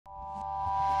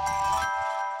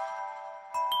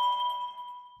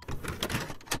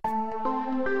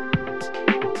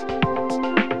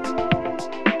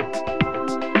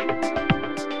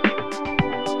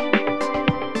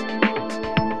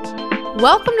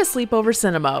Welcome to Sleepover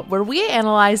Cinema, where we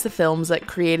analyze the films that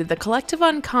created the collective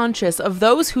unconscious of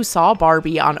those who saw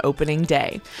Barbie on opening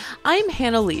day. I'm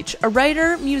Hannah Leach, a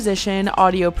writer, musician,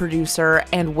 audio producer,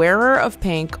 and wearer of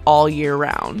pink all year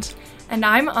round. And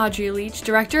I'm Audrey Leach,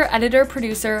 director, editor,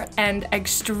 producer, and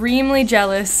extremely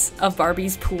jealous of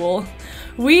Barbie's pool.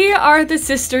 We are the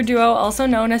sister duo, also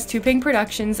known as Two Pink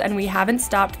Productions, and we haven't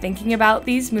stopped thinking about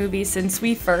these movies since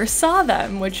we first saw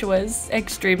them, which was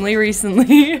extremely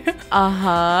recently.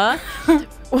 We're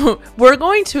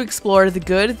going to explore the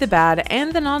good, the bad,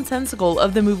 and the nonsensical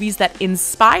of the movies that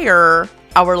inspire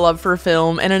our love for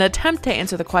film in an attempt to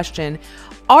answer the question,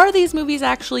 are these movies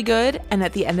actually good? And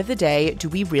at the end of the day, do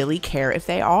we really care if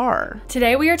they are?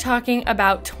 Today we are talking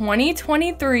about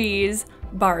 2023's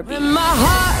Barbie. When my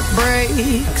heart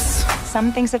breaks,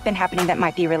 some things have been happening that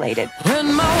might be related.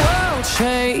 when my world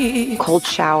shakes, Cold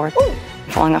shower,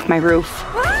 falling off my roof,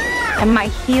 and my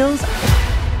heels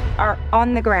are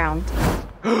on the ground.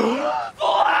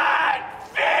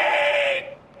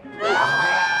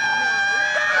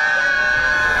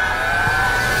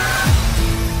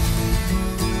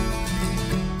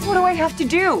 What do I have to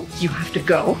do? You have to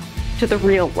go to the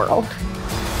real world.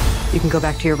 You can go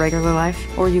back to your regular life,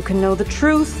 or you can know the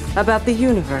truth about the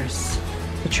universe.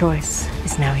 The choice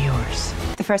is now yours.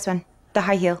 The first one, the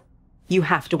high heel. You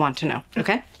have to want to know,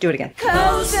 okay? Do it again.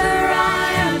 closer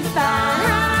I am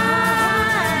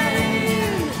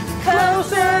find,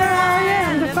 closer I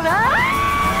am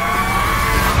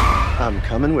find. I'm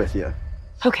coming with you.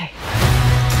 Okay.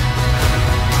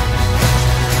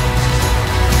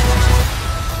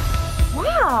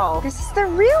 Wow, this is the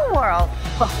real world.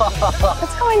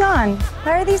 What's going on?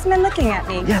 Why are these men looking at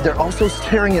me? Yeah, they're also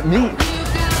staring at me.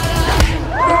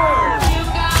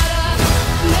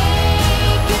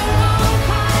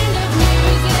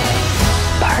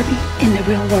 Barbie in the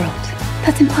real world.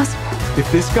 That's impossible.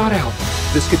 If this got out,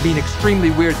 this could mean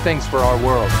extremely weird things for our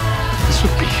world. This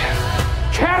would be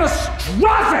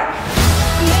catastrophic!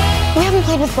 We haven't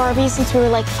played with Barbie since we were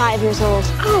like 5 years old.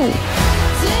 Oh.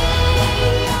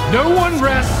 No one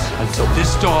rests until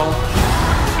this doll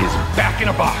is back in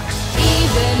a box.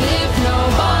 Even if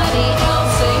nobody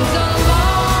else sings along.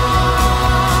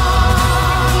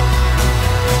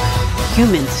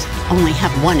 Humans only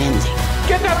have one ending.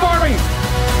 Get that Barbie!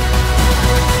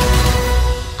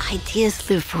 Ideas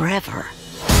live forever.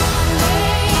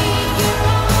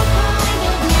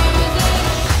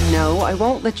 No, I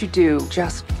won't let you do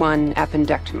just one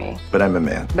appendectomy, But I'm a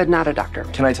man. but not a doctor.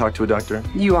 Can I talk to a doctor?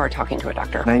 You are talking to a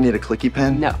doctor. I need a clicky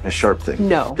pen? No. A sharp thing?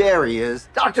 No. There he is.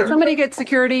 Doctor! Somebody get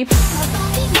security.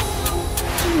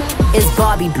 Is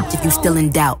Barbie if you still in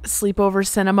doubt? Sleepover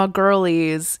Cinema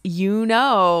girlies, you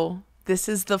know this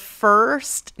is the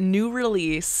first new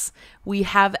release we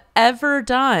have ever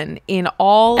done in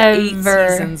all 8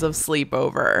 seasons of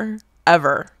Sleepover.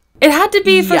 Ever. It had to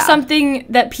be for Yeah. something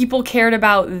that people cared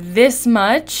about this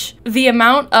much. The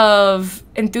amount of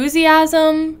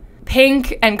enthusiasm,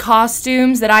 pink, and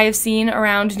costumes that I have seen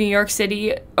around New York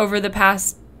City over the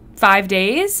past 5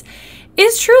 days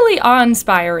is truly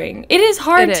awe-inspiring. It is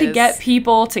hard It to is. get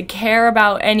people to care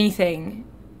about anything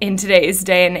in today's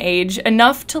day and age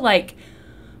enough to like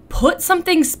put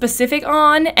something specific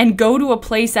on and go to a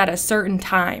place at a certain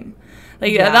time.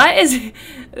 Like that is,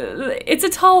 it's a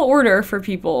tall order for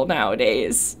people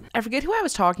nowadays. I forget who I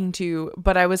was talking to,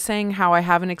 but I was saying how I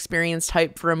haven't experienced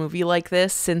hype for a movie like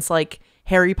this since like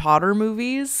Harry Potter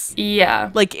movies. Yeah.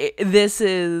 Like this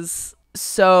is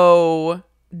so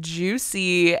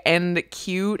juicy and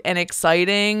cute and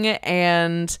exciting,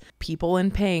 and people in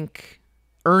pink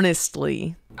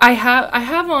earnestly. I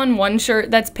have on one shirt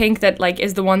that's pink that like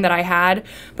is the one that I had,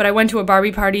 but I went to a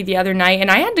Barbie party the other night and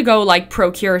I had to go like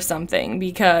procure something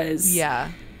because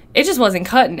it just wasn't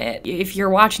cutting it. If you're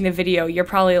watching the video, you're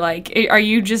probably like, are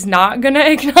you just not gonna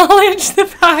acknowledge the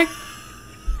fact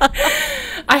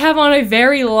I have on a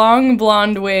very long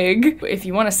blonde wig? If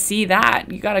you want to see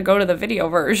that, you gotta go to the video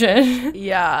version.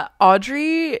 Yeah,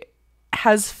 Audrey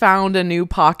has found a new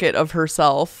pocket of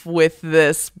herself with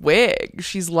this wig.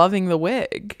 She's loving the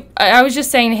wig. I was just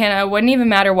saying, Hannah, it wouldn't even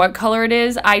matter what color it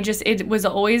is. It was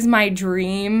always my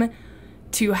dream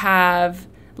to have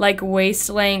like waist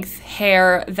length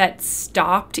hair that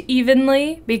stopped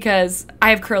evenly because I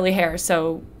have curly hair,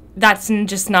 so that's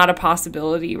just not a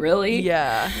possibility, really.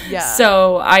 Yeah.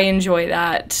 So I enjoy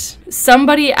that.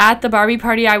 Somebody at the Barbie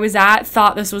party I was at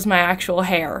thought this was my actual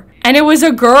hair. And it was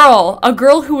a girl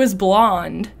who was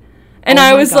blonde. And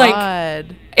I was like,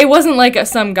 it wasn't like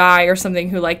some guy or something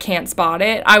who like can't spot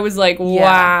it. I was like,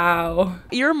 wow.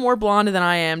 You're more blonde than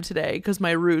I am today because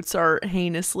my roots are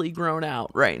heinously grown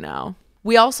out right now.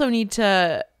 We also need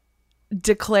to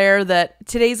declare that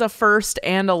today's a first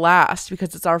and a last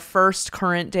because it's our first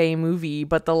current day movie,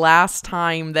 but the last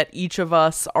time that each of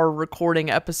us are recording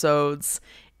episodes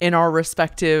in our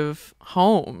respective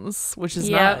homes, which is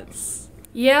nuts.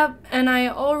 Yep, and I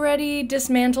already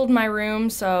dismantled my room,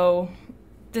 so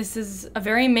this is a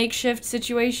very makeshift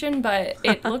situation, but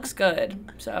it looks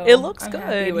good. So it looks I'm good,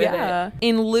 happy with it.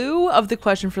 In lieu of the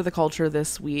question for the culture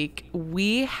this week,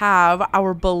 we have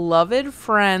our beloved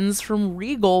friends from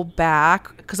Regal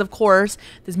back, because of course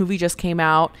this movie just came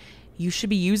out. You should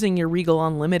be using your Regal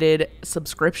Unlimited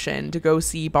subscription to go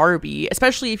see Barbie,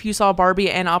 especially if you saw Barbie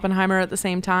and Oppenheimer at the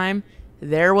same time.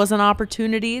 There was an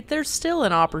opportunity. There's still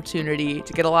an opportunity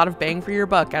to get a lot of bang for your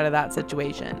buck out of that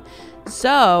situation.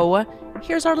 So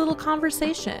here's our little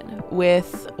conversation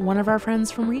with one of our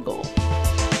friends from Regal.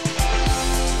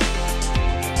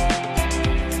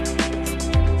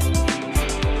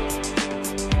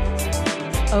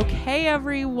 Okay,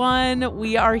 everyone,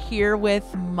 we are here with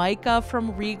Micah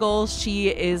from Regal. She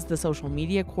is the social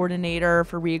media coordinator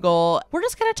for Regal. We're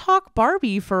just going to talk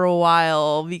Barbie for a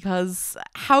while because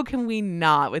how can we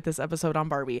not with this episode on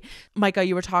Barbie? Micah,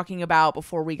 you were talking about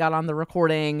before we got on the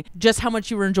recording just how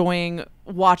much you were enjoying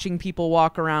watching people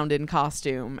walk around in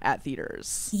costume at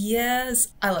theaters.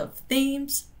 Yes, I love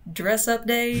themes, dress-up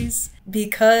days,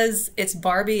 because it's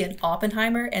Barbie and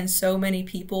Oppenheimer and so many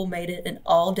people made it an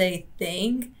all-day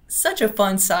thing. Such a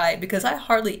fun sight because I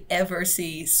hardly ever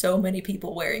see so many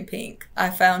people wearing pink. I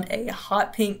found a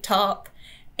hot pink top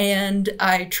and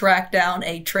I tracked down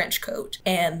a trench coat,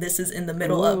 and this is in the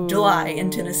middle of July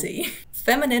in Tennessee.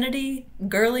 Femininity,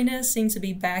 girliness seems to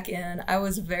be back in. I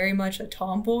was very much a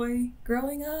tomboy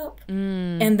growing up,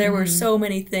 and there were so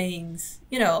many things,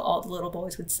 you know, all the little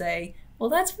boys would say, well,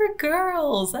 that's for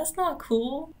girls. That's not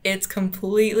cool. It's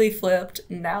completely flipped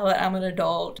now that I'm an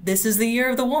adult. This is the year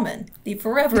of the woman, the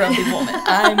forever ugly woman.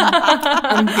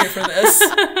 I'm here for this.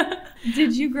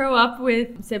 Did you grow up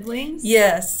with siblings?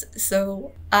 Yes.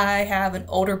 So I have an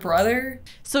older brother.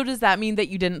 So does that mean that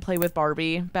you didn't play with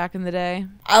Barbie back in the day?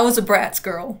 I was a Bratz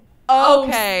girl.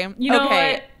 Okay. You know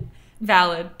what?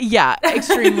 Valid. Yeah,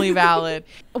 extremely valid.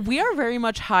 We are very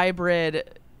much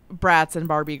hybrid Bratz and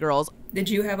Barbie girls. Did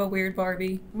you have a weird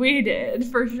Barbie? We did,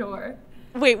 for sure.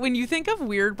 Wait, when you think of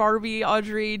weird Barbie,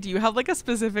 Audrey, do you have like a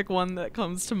specific one that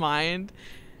comes to mind?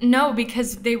 No,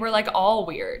 because they were like all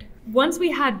weird. Once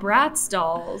we had Bratz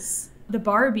dolls, the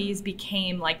Barbies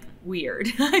became like weird,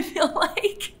 I feel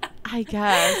like. I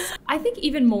guess. I think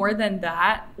even more than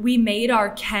that, we made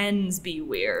our Kens be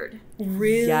weird.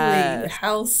 Really? Yes.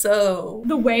 How so?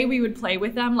 The way we would play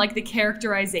with them, like the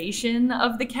characterization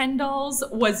of the Ken dolls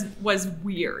was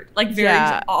weird. Like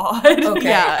very odd. Okay,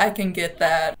 Yeah. I can get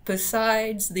that.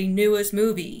 Besides the newest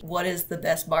movie, what is the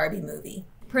best Barbie movie?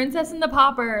 Princess and the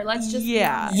Pauper. Let's just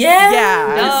Yeah.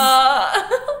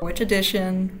 Yes. Which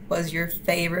edition was your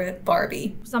favorite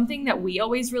Barbie? Something that we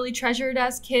always really treasured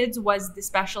as kids was the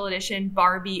special edition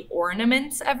Barbie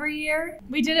ornaments every year.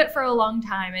 We did it for a long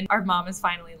time, and our mom is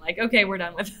finally like, okay, we're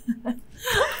done with it.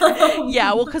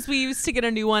 Yeah, well, because we used to get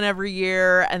a new one every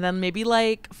year, and then maybe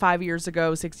like 6 years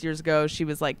ago, she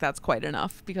was like, that's quite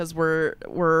enough because we're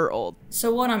old.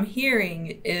 So what I'm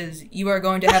hearing is you are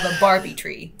going to have a Barbie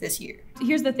tree this year.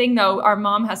 Here's the thing, though. Our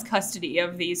mom has custody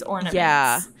of these ornaments.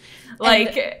 Yeah.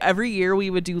 Like, and every year we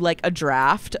would do like a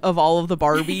draft of all of the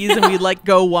Barbies and we'd like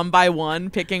go one by one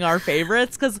picking our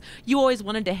favorites because you always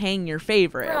wanted to hang your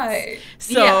favorites. Right.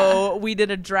 So we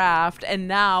did a draft, and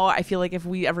now I feel like if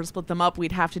we ever split them up,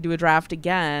 we'd have to do a draft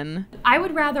again. I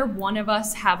would rather one of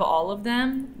us have all of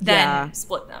them than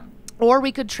split them. Or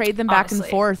we could trade them back Honestly. and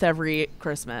forth every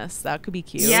Christmas. That could be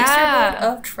cute. Yeah.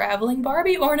 Sisterhood of traveling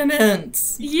Barbie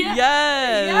ornaments. Yeah.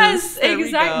 Yes. There we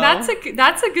Exactly. go.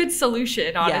 That's a good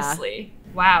solution, honestly.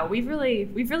 Yeah. Wow, we've really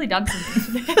done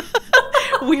something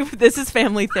today. This is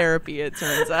family therapy, it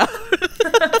turns out.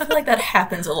 I feel like that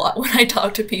happens a lot when I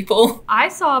talk to people. I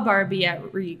saw Barbie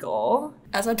at Regal.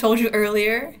 As I told you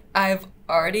earlier, I've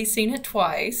already seen it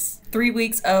twice. 3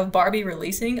 weeks of Barbie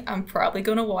releasing, I'm probably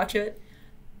going to watch it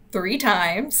 3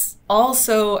 times.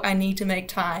 Also, I need to make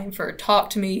time for Talk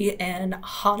to Me and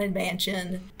Haunted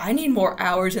Mansion. I need more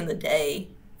hours in the day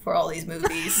for all these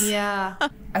movies. Yeah.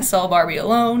 I saw Barbie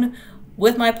alone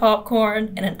with my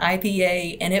popcorn and an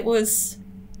IPA, and it was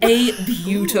a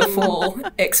beautiful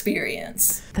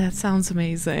experience. That sounds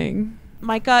amazing.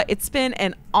 Micah, it's been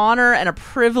an honor and a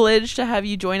privilege to have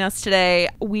you join us today.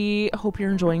 We hope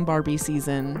you're enjoying Barbie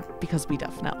season because we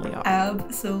definitely are.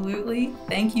 Absolutely.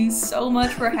 Thank you so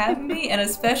much for having me, and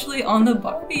especially on the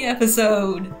Barbie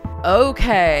episode.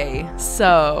 Okay,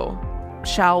 so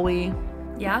shall we?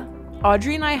 Yeah.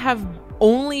 Audrey and I have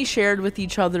only shared with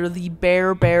each other the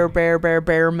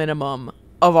bare minimum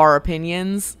of our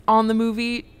opinions on the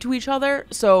movie to each other.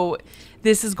 So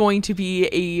this is going to be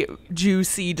a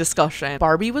juicy discussion.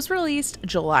 Barbie was released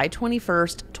July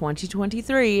 21st,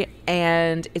 2023,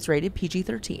 and it's rated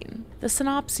PG-13. The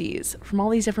synopses from all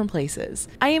these different places.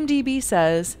 IMDb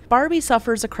says, Barbie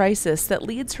suffers a crisis that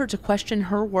leads her to question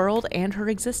her world and her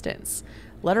existence.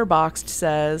 Letterboxd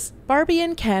says, Barbie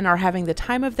and Ken are having the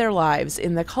time of their lives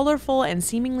in the colorful and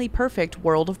seemingly perfect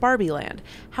world of Barbie Land.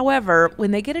 However,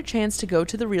 when they get a chance to go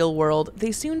to the real world,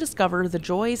 they soon discover the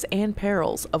joys and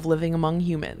perils of living among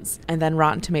humans. And then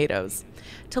Rotten Tomatoes.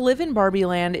 To live in Barbie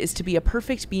Land is to be a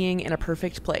perfect being in a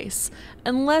perfect place,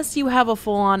 unless you have a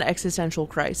full-on existential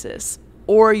crisis.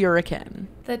 Or you're a Ken.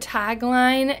 The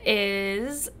tagline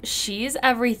is, she's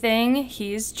everything,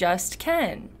 he's just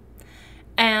Ken.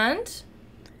 And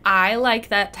I like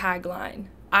that tagline.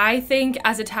 I think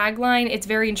as a tagline, it's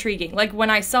very intriguing. Like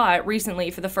when I saw it recently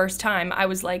for the first time, I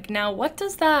was like, now what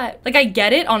does that, like I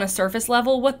get it on a surface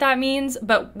level what that means,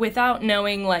 but without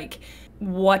knowing like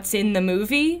what's in the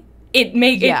movie, it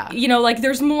you know, like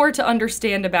there's more to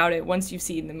understand about it once you've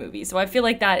seen the movie. So I feel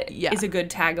like that is a good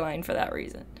tagline for that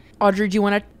reason. Audrey, do you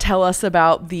want to tell us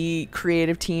about the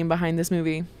creative team behind this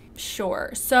movie? Sure.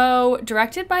 So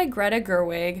directed by Greta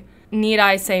Gerwig. Need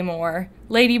I say more?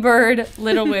 Lady Bird,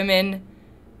 Little Women,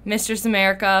 Mistress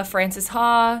America, Frances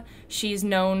Ha. She's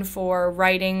known for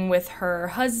writing with her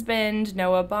husband,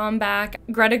 Noah Baumbach.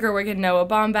 Greta Gerwig and Noah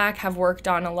Baumbach have worked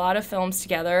on a lot of films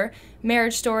together.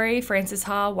 Marriage Story, Frances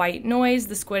Ha, White Noise,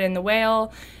 The Squid and the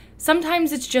Whale.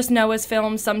 Sometimes it's just Noah's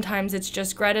film, sometimes it's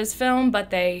just Greta's film,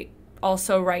 but they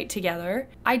also write together.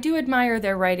 I do admire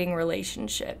their writing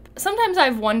relationship. Sometimes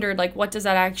I've wondered, like, what does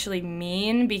that actually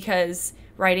mean? Because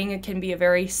writing can be a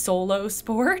very solo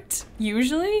sport,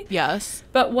 usually. Yes.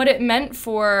 But what it meant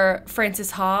for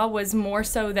Frances Ha was more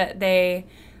so that they,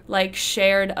 like,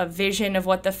 shared a vision of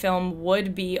what the film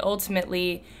would be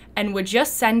ultimately and would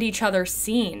just send each other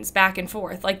scenes back and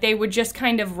forth. Like, they would just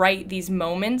kind of write these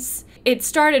moments. It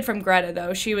started from Greta,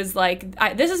 though. She was like,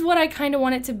 this is what I kind of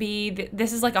want it to be.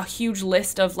 This is, like, a huge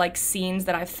list of, like, scenes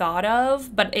that I've thought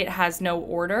of, but it has no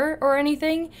order or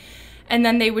anything. And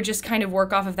then they would just kind of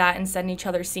work off of that and send each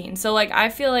other scenes. So, like, I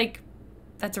feel like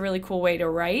that's a really cool way to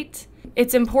write.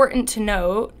 It's important to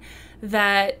note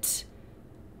that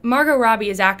Margot Robbie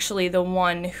is actually the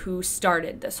one who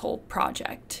started this whole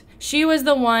project. She was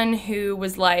the one who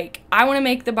was like, I want to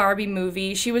make the Barbie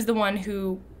movie. She was the one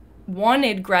who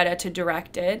wanted Greta to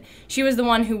direct it. She was the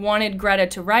one who wanted Greta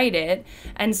to write it.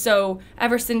 And so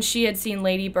ever since she had seen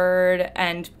Lady Bird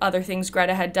and other things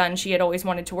Greta had done, she had always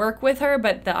wanted to work with her,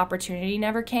 but the opportunity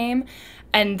never came.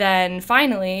 And then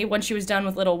finally, when she was done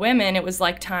with Little Women, it was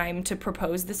like time to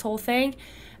propose this whole thing.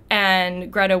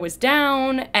 And Greta was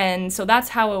down, and so that's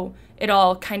how it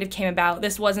all kind of came about.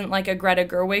 This wasn't like a Greta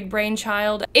Gerwig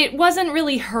brainchild. It wasn't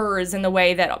really hers in the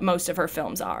way that most of her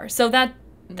films are. So that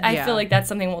I feel like that's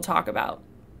something we'll talk about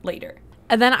later.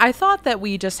 And then I thought that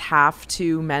we just have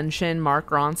to mention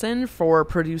Mark Ronson for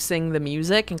producing the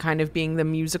music and kind of being the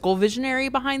musical visionary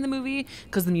behind the movie,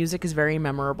 because the music is very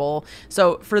memorable.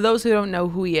 So for those who don't know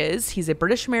who he is, he's a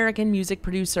British-American music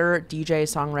producer, DJ,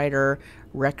 songwriter,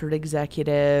 record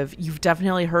executive. You've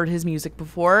definitely heard his music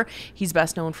before. He's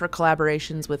best known for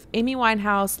collaborations with Amy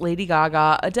Winehouse, Lady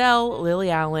Gaga, Adele, Lily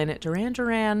Allen, Duran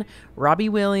Duran, Robbie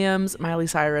Williams, Miley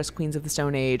Cyrus, Queens of the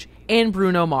Stone Age, and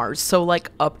Bruno Mars. So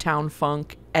like Uptown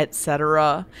Funk,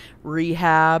 etc.,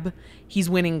 Rehab. He's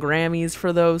winning Grammys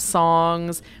for those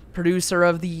songs. Producer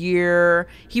of the Year.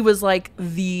 He was like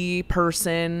the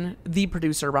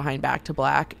producer behind Back to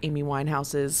Black, Amy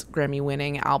Winehouse's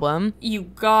Grammy-winning album. You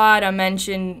gotta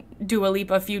mention Dua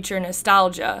Lipa Future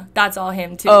Nostalgia. That's all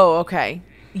him too. Oh, okay.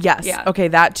 Yes. Yeah. Okay,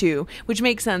 that too. Which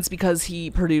makes sense because he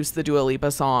produced the Dua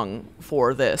Lipa song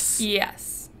for this.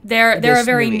 Yes. They're a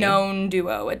very known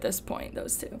duo at this point,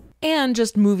 those two. And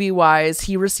just movie-wise,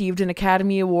 he received an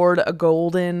Academy Award, a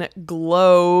Golden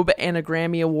Globe, and a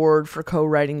Grammy Award for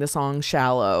co-writing the song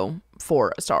Shallow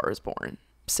for A Star Is Born.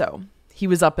 So he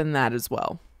was up in that as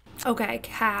well. Okay,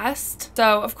 cast.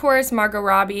 So, of course, Margot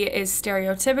Robbie is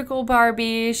stereotypical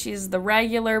Barbie. She's the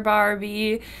regular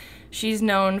Barbie. She's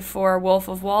known for Wolf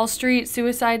of Wall Street,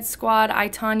 Suicide Squad, I,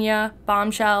 Tonya,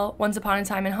 Bombshell, Once Upon a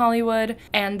Time in Hollywood,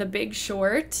 and The Big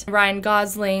Short. Ryan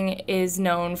Gosling is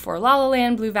known for La La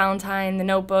Land, Blue Valentine, The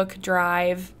Notebook,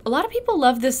 Drive. A lot of people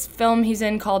love this film he's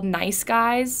in called Nice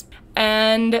Guys,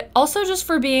 and also just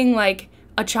for being like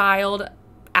a child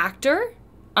actor,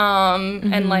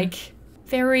 and like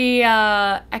very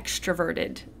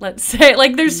extroverted, let's say.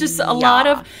 Like there's just a lot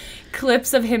of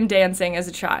clips of him dancing as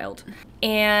a child.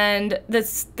 And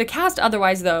the cast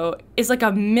otherwise, though, is like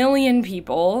 1 million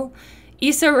people.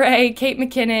 Issa Rae, Kate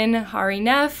McKinnon, Hari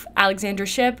Neff, Alexandra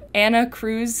Shipp, Anna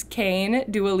Cruz Kane,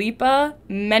 Dua Lipa,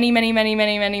 many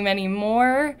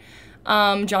more.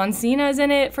 John Cena is in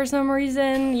it for some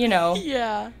reason,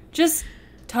 Yeah. Just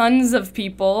tons of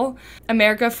people.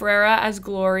 America Ferrera as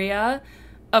Gloria.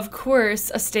 Of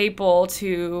course, a staple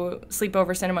to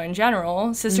Sleepover Cinema in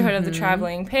general. Sisterhood of the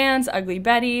Traveling Pants, Ugly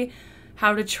Betty,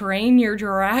 How to Train Your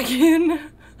Dragon.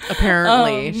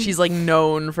 Apparently, she's like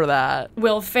known for that.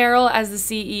 Will Ferrell as the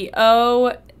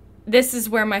CEO. This is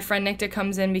where my friend Nikta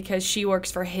comes in because she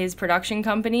works for his production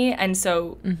company, and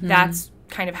so that's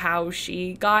kind of how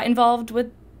she got involved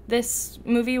with this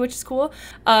movie, which is cool.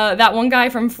 That one guy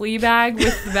from Fleabag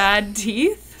with the bad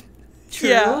teeth. True.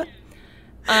 Yeah.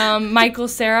 Michael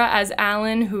Cera as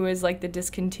Alan, who is like the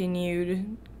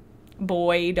discontinued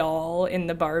boy doll in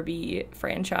the Barbie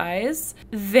franchise.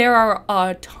 There are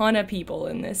a ton of people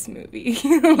in this movie.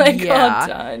 A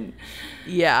ton.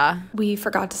 Yeah. We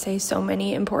forgot to say so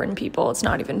many important people. It's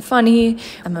not even funny.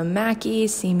 Emma Mackey,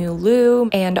 Simu Liu,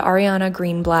 and Ariana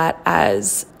Greenblatt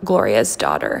as Gloria's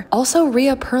daughter. Also,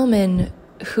 Rhea Perlman,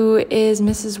 who is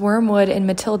Mrs. Wormwood in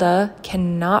Matilda.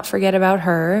 Cannot forget about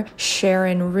her.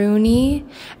 Sharon Rooney.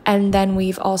 And then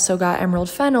we've also got Emerald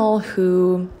Fennell,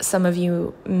 who some of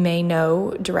you may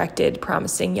know directed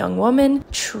Promising Young Woman.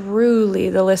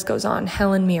 Truly, the list goes on.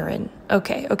 Helen Mirren.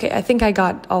 Okay, I think I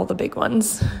got all the big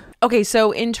ones. Okay,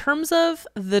 so in terms of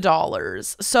the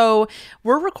dollars, so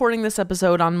we're recording this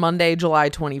episode on Monday, July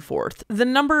 24th. The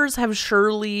numbers have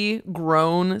surely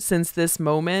grown since this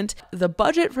moment. The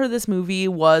budget for this movie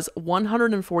was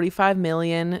 $145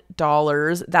 million.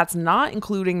 That's not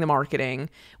including the marketing,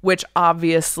 which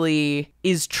obviously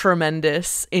is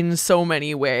tremendous in so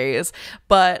many ways.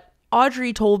 But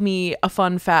Audrey told me a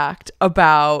fun fact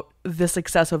about the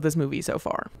success of this movie so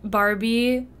far.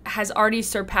 Barbie has already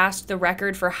surpassed the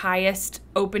record for highest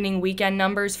opening weekend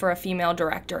numbers for a female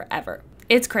director ever.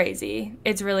 It's crazy.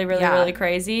 It's really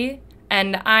crazy.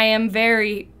 And I am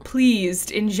very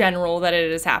pleased in general that it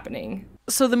is happening.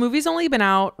 So the movie's only been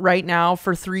out right now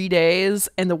for 3 days,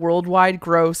 and the worldwide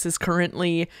gross is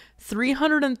currently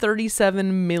 $337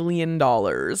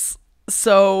 million.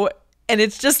 So, and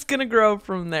it's just gonna grow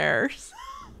from there.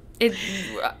 It's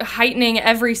heightening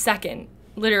every second,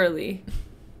 literally.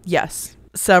 Yes.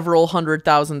 Several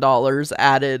 $100,000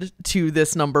 added to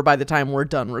this number by the time we're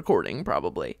done recording,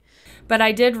 probably. But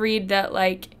I did read that,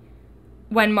 like,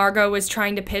 when Margot was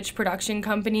trying to pitch production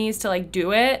companies to, like,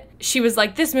 do it, she was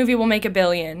like, this movie will make $1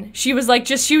 billion. She was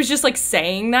just like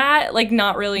saying that, like,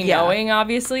 not really knowing,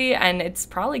 obviously, and it's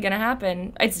probably gonna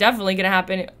happen. It's definitely gonna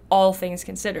happen, all things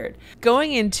considered.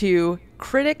 Going into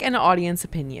critic and audience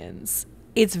opinions.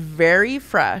 It's very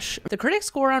fresh. The critic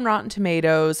score on Rotten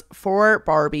Tomatoes for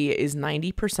Barbie is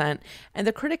 90%, and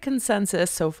the critic consensus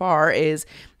so far is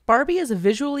Barbie is a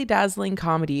visually dazzling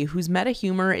comedy whose meta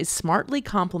humor is smartly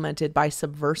complemented by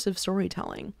subversive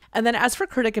storytelling. And then as for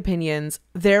critic opinions,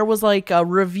 there was like a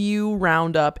review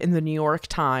roundup in the New York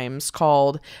Times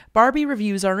called Barbie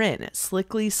Reviews Are In,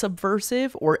 Slickly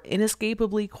Subversive or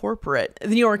Inescapably Corporate. The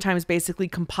New York Times basically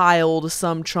compiled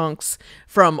some chunks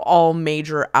from all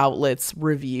major outlets'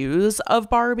 reviews of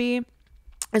Barbie.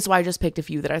 And so I just picked a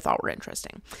few that I thought were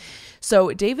interesting.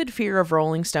 So David Fear of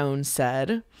Rolling Stone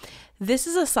said, "This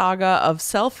is a saga of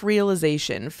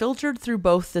self-realization filtered through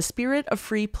both the spirit of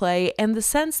free play and the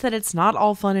sense that it's not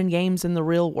all fun and games in the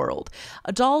real world.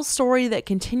 A doll's story that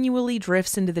continually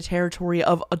drifts into the territory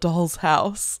of a doll's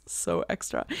house." So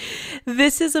extra.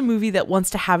 "This is a movie that wants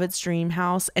to have its dream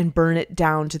house and burn it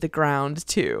down to the ground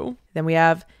too." Then we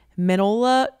have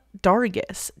Manola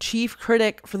Dargis, chief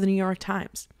critic for the New York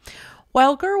Times.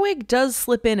 "While Gerwig does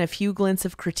slip in a few glints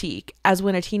of critique, as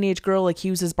when a teenage girl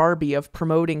accuses Barbie of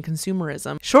promoting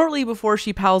consumerism shortly before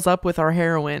she pals up with our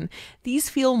heroine, these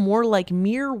feel more like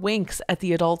mere winks at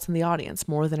the adults in the audience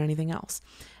more than anything else."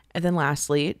 And then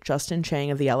lastly, Justin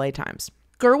Chang of the LA Times.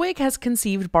 "Gerwig has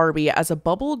conceived Barbie as a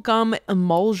bubblegum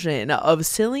emulsion of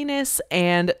silliness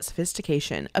and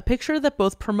sophistication, a picture that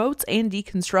both promotes and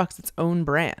deconstructs its own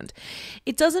brand.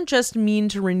 It doesn't just mean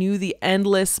to renew the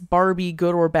endless Barbie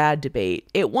good or bad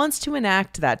debate. It wants to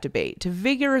enact that debate, to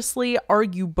vigorously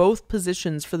argue both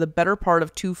positions for the better part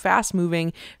of 2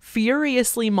 fast-moving,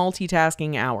 furiously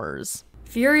multitasking hours."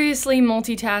 Furiously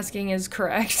multitasking is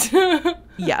correct.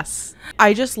 Yes.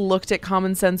 I just looked at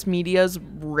Common Sense Media's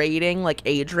rating, like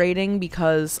age rating,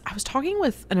 because I was talking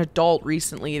with an adult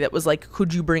recently that was like,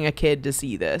 could you bring a kid to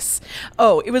see this?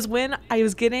 Oh, it was when I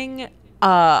was getting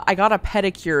I got a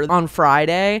pedicure on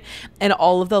Friday, and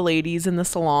all of the ladies in the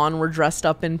salon were dressed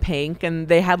up in pink, and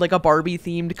they had like a Barbie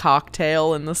themed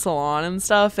cocktail in the salon and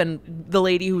stuff. And the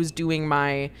lady who was doing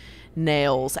my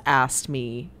nails asked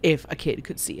me if a kid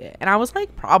could see it, and I was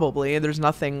like, probably. There's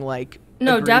nothing like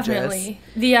egregious. Definitely.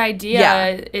 The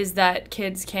idea is that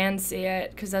kids can see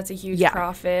it because that's a huge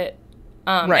profit.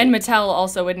 Right. And Mattel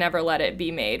also would never let it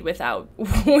be made without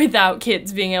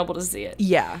kids being able to see it.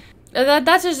 Yeah.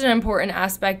 That's just an important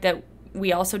aspect that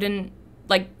we also didn't,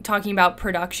 like, talking about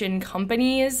production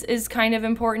companies is kind of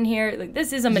important here. Like,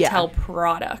 this is a Mattel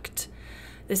product.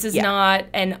 This is not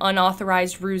an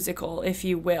unauthorized rusical, if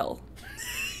you will.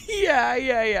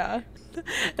 Yeah.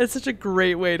 It's such a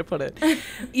great way to put it.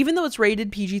 Even though it's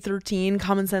rated PG-13,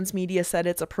 Common Sense Media said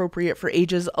it's appropriate for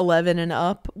ages 11 and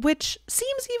up, which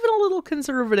seems even a little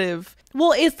conservative.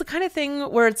 Well, it's the kind of thing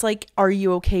where it's like, are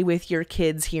you okay with your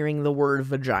kids hearing the word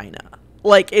vagina?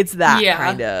 Like, it's that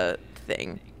kind of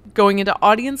thing. Going into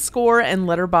audience score and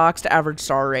Letterboxd average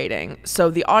star rating. So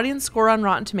the audience score on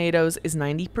Rotten Tomatoes is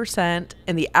 90%,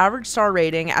 and the average star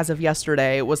rating as of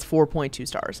yesterday was 4.2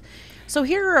 stars. So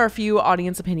here are a few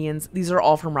audience opinions. These are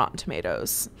all from Rotten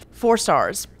Tomatoes. 4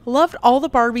 stars. Loved all the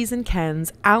Barbies and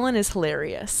Kens. Alan is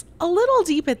hilarious. A little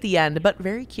deep at the end, but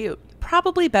very cute.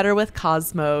 Probably better with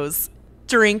Cosmos.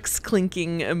 Drinks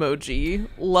clinking emoji.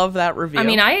 Love that review. I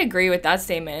mean, I agree with that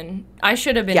statement. I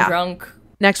should have been drunk.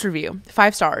 Next review,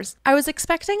 5 stars. I was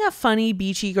expecting a funny,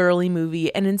 beachy, girly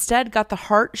movie and instead got the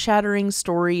heart-shattering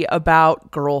story about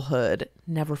girlhood.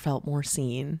 Never felt more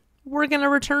seen. We're gonna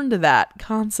return to that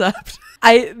concept.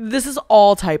 This is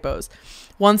all typos.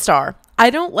 1 star. I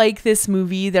don't like this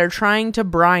movie. They're trying to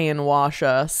Brian wash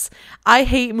us. I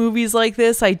hate movies like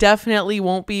this. I definitely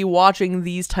won't be watching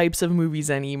these types of movies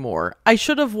anymore. I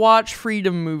should have watched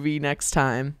Freedom Movie next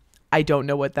time. I don't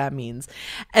know what that means.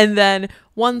 And then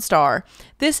 1 star.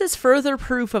 This is further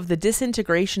proof of the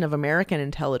disintegration of American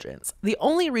intelligence. The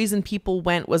only reason people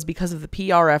went was because of the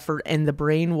PR effort and the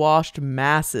brainwashed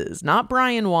masses. Not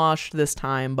Brian washed this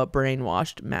time, but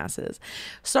brainwashed masses.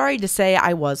 Sorry to say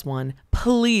I was one.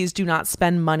 Please do not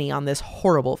spend money on this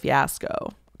horrible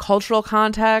fiasco. Cultural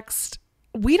context.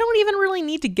 We don't even really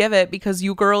need to give it because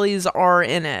you girlies are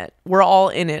in it. We're all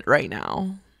in it right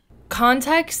now.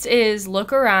 Context is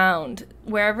look around.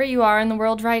 Wherever you are in the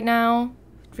world right now,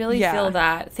 really feel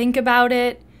that. Think about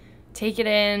it. Take it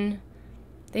in.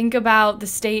 Think about the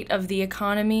state of the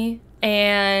economy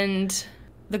and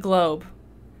the globe.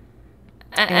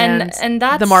 And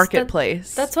that's the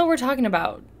marketplace. That's what we're talking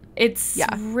about. It's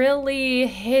really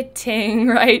hitting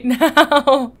right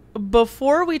now.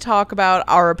 Before we talk about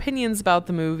our opinions about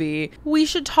the movie, we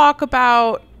should talk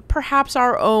about perhaps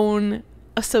our own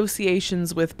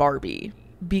associations with Barbie,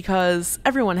 because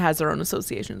everyone has their own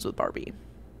associations with Barbie.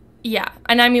 Yeah,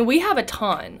 and I mean, we have a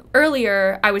ton.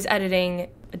 Earlier, I was editing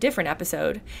a different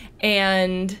episode,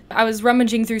 and I was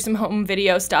rummaging through some home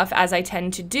video stuff, as I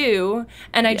tend to do,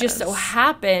 and I just so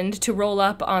happened to roll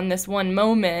up on this one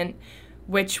moment,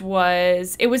 which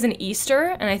was, it was an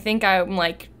Easter, and I think I'm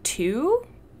like 2,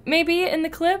 maybe, in the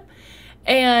clip,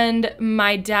 and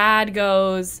my dad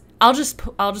goes, I'll just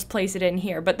place it in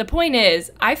here. But the point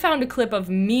is, I found a clip of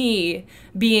me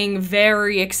being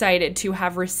very excited to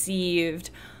have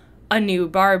received a new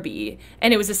Barbie.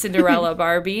 And it was a Cinderella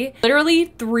Barbie. Literally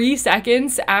 3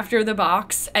 seconds after the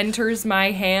box enters my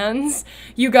hands,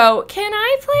 you go, can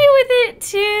I play with it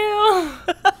too?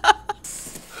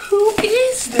 Who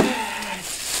is that?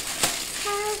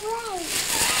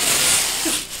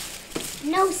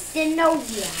 No,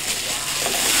 Zenobia.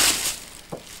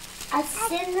 A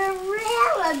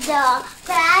Cinderella doll.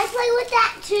 Can I play with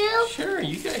that too? Sure,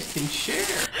 you guys can share.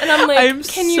 And I'm like,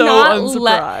 can you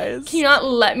not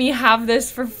let me have this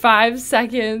for 5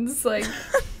 seconds? Like,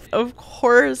 of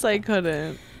course I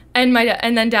couldn't. And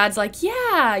then Dad's like,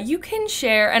 yeah, you can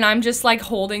share. And I'm just like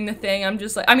holding the thing. I'm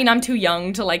just like, I mean, I'm too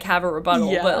young to like have a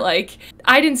rebuttal, but like,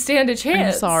 I didn't stand a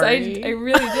chance. I'm sorry. I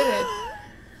really didn't.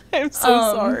 I'm so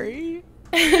sorry.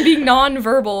 Being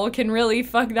nonverbal can really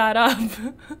fuck that up.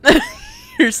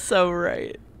 You're so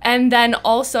right. And then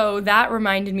also that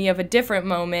reminded me of a different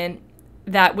moment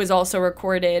that was also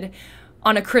recorded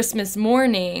on a Christmas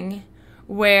morning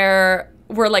where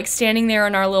we're like standing there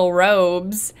in our little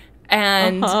robes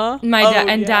and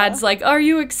Dad's like, are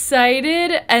you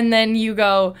excited? And then you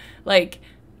go like,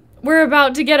 we're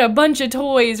about to get a bunch of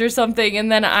toys or something. And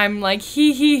then I'm like,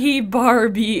 he,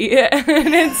 Barbie.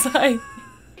 And it's like,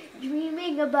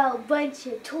 dreaming about a bunch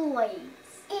of toys.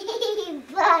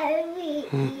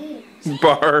 Barbie.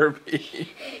 Barbie.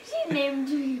 She named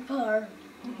me Barbie.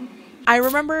 I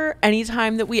remember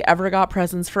anytime that we ever got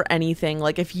presents for anything,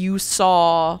 like if you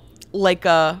saw like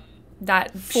a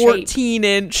that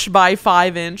 14-inch by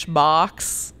 5-inch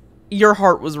box, your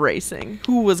heart was racing.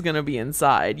 Who was going to be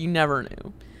inside? You never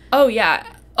knew. Oh, yeah.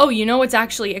 Oh, you know what's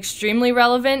actually extremely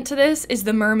relevant to this is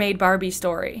the Mermaid Barbie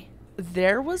story.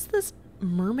 There was this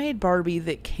Mermaid Barbie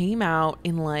that came out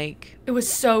in like... It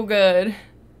was so good.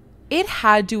 It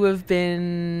had to have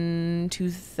been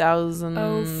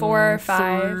 2004 or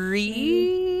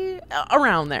 5.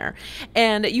 Around there.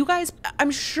 And you guys,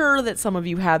 I'm sure that some of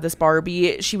you had this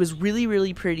Barbie. She was really,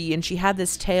 really pretty, and she had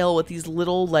this tail with these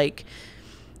little like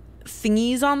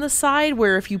thingies on the side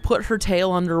where if you put her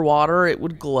tail underwater, it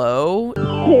would glow.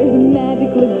 There's a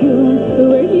magic lagoon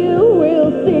where you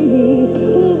will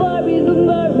see Barbie's a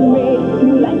mermaid.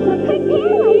 You like to pretend.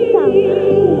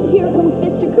 Here comes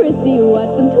Mr. Chrissy,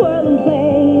 watch them twirl and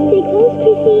play. Stay close,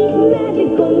 Chrissy.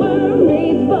 Magical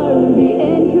mermaids, Barbie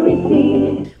and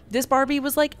Chrissy. This Barbie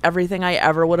was like everything I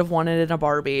ever would have wanted in a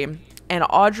Barbie. And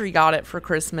Audrey got it for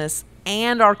Christmas,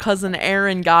 and our cousin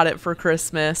Aaron got it for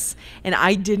Christmas, and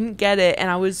I didn't get it, and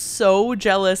I was so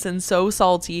jealous and so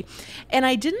salty. And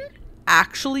I didn't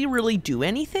actually really do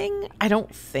anything, I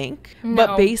don't think. No.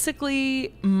 But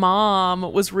basically, Mom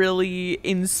was really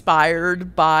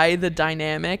inspired by the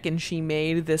dynamic, and she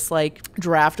made this like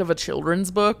draft of a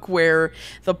children's book where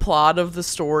the plot of the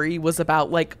story was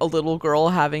about like a little girl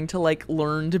having to like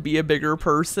learn to be a bigger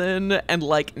person and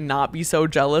like not be so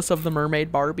jealous of the mermaid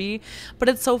Barbie. But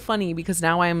it's so funny because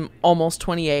now I'm almost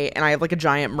 28 and I have like a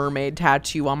giant mermaid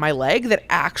tattoo on my leg that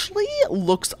actually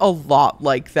looks a lot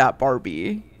like that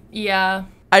Barbie. Yeah.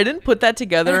 I didn't put that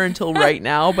together until right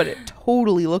now, but it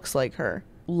totally looks like her.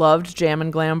 Loved Jam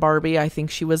and Glam Barbie. I think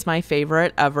she was my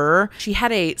favorite ever. She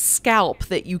had a scalp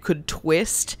that you could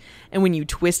twist, and when you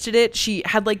twisted it, she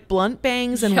had like blunt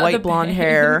bangs and white blonde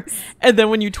hair. And then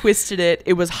when you twisted it,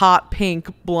 it was hot pink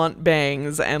blunt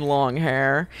bangs and long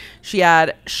hair. She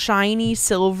had shiny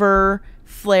silver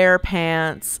flare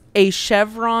pants, a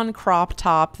chevron crop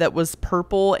top that was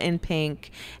purple and pink,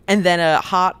 and then a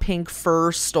hot pink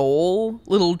fur stole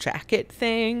little jacket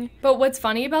thing. But what's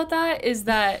funny about that is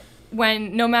that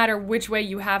when no matter which way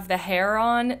you have the hair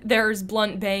on, there's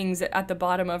blunt bangs at the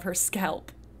bottom of her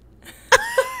scalp.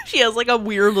 She has like a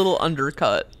weird little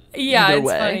undercut. Yeah, it's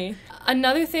funny.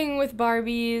 Another thing with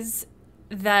Barbies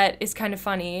that is kind of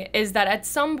funny is that at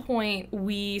some point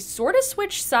we sort of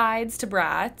switched sides to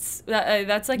Bratz.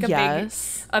 That's like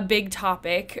a big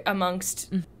topic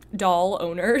amongst doll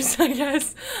owners, I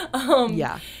guess.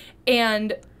 Yeah.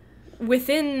 And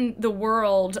within the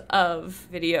world of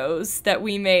videos that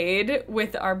we made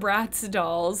with our Bratz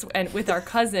dolls and with our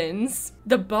cousins,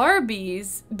 the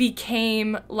Barbies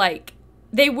became like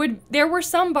there were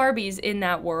some Barbies in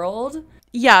that world.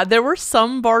 Yeah, there were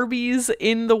some Barbies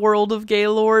in the world of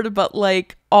Gaylord, but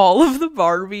like all of the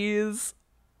Barbies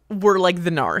were like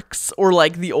the narcs or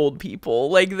like the old people.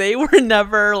 Like they were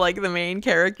never like the main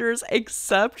characters,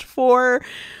 except for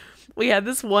we had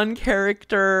this one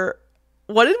character.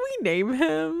 What did we name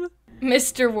him?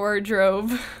 Mr.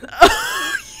 Wardrobe.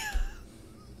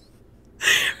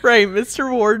 Right,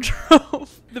 Mr. Wardrobe.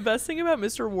 The best thing about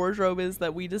Mr. Wardrobe is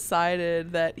that we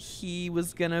decided that he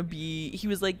was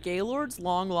like Gaylord's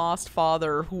long lost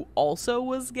father who also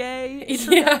was gay.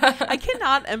 Yeah. I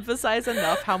cannot emphasize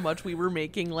enough how much we were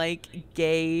making like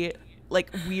gay, like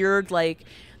weird, like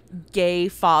gay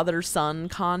father-son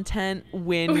content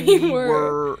when we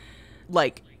were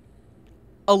like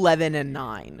 11 and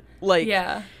 9. Like,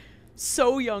 yeah.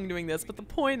 So young doing this, but the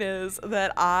point is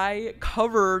that I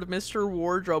covered Mr.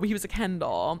 Wardrobe. He was a Ken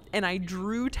doll, and I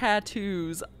drew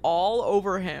tattoos all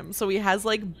over him. So he has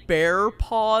like bear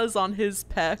paws on his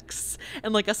pecs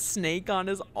and like a snake on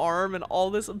his arm and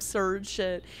all this absurd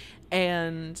shit.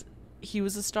 And he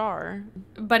was a star.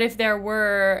 But if there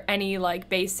were any like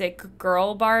basic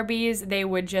girl Barbies, they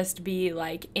would just be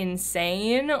like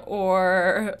insane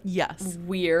or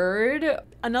weird.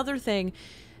 Another thing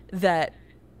that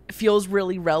feels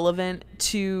really relevant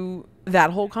to that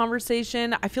whole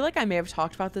conversation, I feel like I may have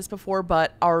talked about this before,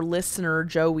 but our listener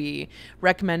Joey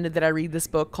recommended that I read this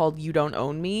book called You Don't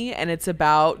Own Me, and it's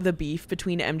about the beef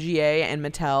between MGA and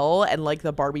Mattel and like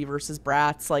the Barbie versus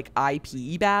Bratz like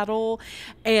IP battle.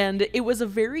 And it was a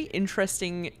very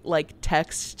interesting like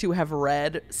text to have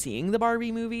read seeing the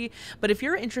Barbie movie. But if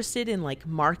you're interested in like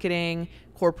marketing,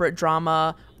 corporate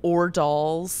drama, or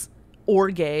dolls or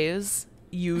gays,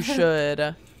 you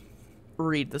should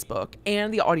read this book,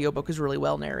 and the audiobook is really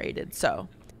well narrated. So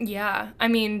yeah, I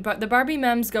mean, but the Barbie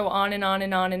memes go on and on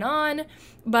and on and on,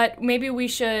 but maybe we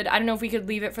should, I don't know if we could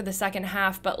leave it for the second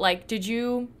half, but like, did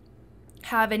you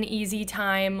have an easy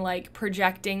time like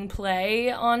projecting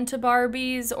play onto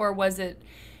Barbies, or was it,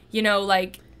 you know,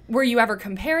 like Were you ever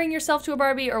comparing yourself to a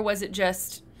Barbie, or was it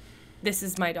just, this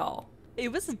is my doll? It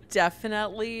was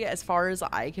definitely, as far as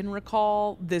I can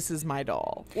recall, this is my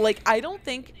doll. Like, I don't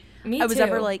think I was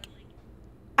ever like,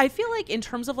 I feel like in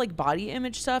terms of like body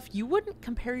image stuff, you wouldn't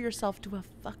compare yourself to a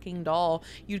fucking doll.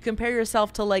 You'd compare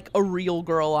yourself to like a real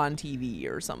girl on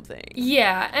TV or something.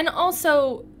 Yeah, and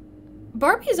also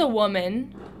Barbie's a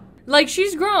woman. Like,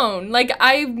 she's grown. Like,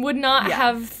 I would not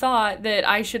have thought that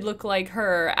I should look like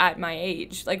her at my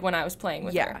age, like when I was playing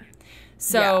with her.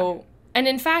 So, and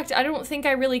in fact, I don't think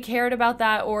I really cared about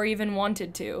that or even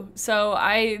wanted to. So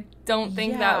I don't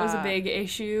think that was a big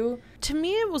issue. To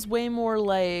me, it was way more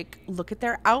like, look at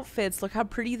their outfits, look how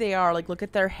pretty they are, like, look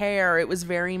at their hair. It was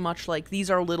very much like,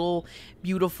 these are little,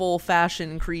 beautiful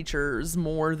fashion creatures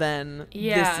more than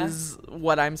this is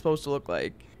what I'm supposed to look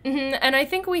like. Mm-hmm. And I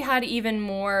think we had even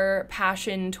more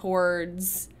passion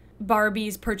towards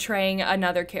Barbies portraying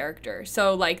another character.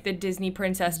 So, like, the Disney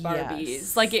Princess Barbies.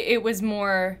 Yes. Like, it was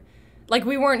more, like,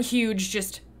 we weren't huge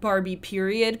just Barbie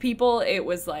period people. It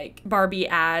was, like, Barbie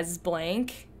as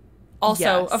blank.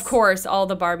 Also, of course, all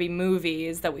the Barbie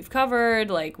movies that we've covered,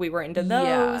 like, we were into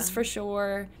those for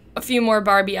sure. A few more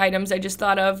Barbie items I just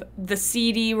thought of. The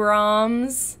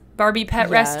CD-ROMs, Barbie Pet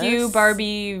Rescue,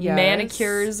 Barbie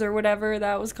Manicures or whatever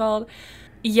that was called.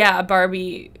 Yeah,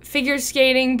 Barbie figure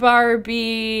skating,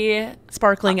 Barbie.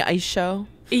 Sparkling ice show.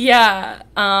 Yeah.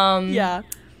 And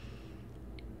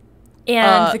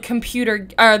the computer,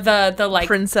 or the like.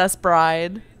 Princess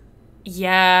Bride.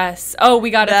 Yes. Oh, we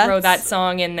got to throw that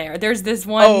song in there. There's this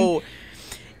one. Oh,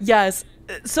 yes.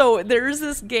 So there's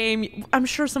this game. I'm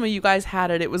sure some of you guys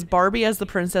had it. It was Barbie as the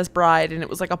Princess Bride, and it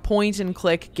was like a point and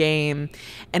click game,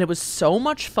 and it was so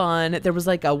much fun. There was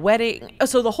like a wedding.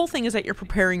 So the whole thing is that you're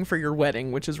preparing for your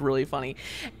wedding, which is really funny.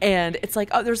 And it's like,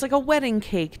 there's like a wedding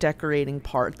cake decorating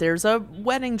part. There's a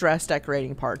wedding dress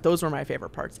decorating part. Those were my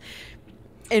favorite parts.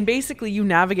 And basically you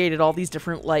navigated all these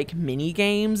different like mini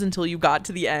games until you got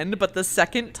to the end, but the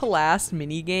second to last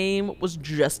mini game was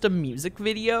just a music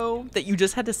video that you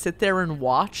just had to sit there and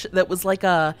watch. That was like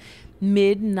a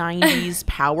mid-90s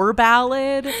power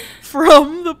ballad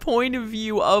from the point of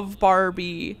view of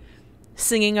Barbie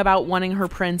singing about wanting her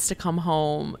prince to come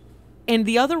home. And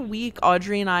the other week,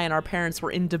 Audrey and I and our parents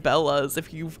were in DeBella's,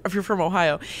 if you're from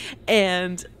Ohio,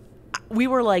 and we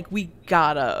were like, we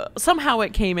gotta, somehow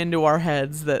it came into our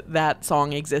heads that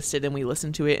song existed, and we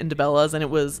listened to it in DeBella's, and it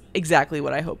was exactly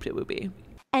what I hoped it would be.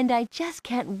 And I just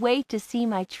can't wait to see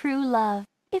my true love.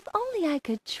 If only I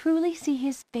could truly see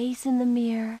his face in the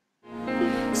mirror.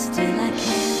 Still I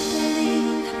can't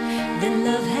believe that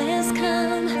love has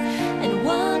come and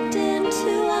walked into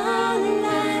our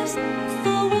lives.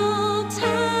 For all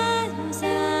times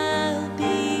I'll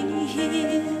be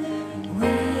here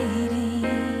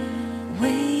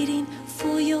waiting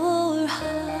for your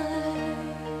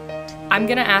heart. I'm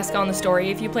gonna ask on the story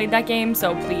if you played that game,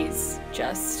 so please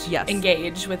just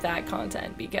engage with that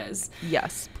content, because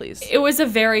yes, please. It was a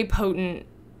very potent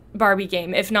Barbie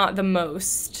game, if not the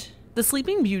most. The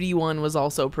Sleeping Beauty one was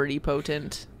also pretty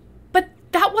potent. But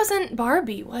that wasn't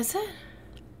Barbie, was it?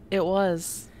 It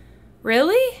was.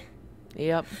 Really?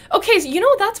 Yep. Okay, so, you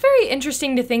know, that's very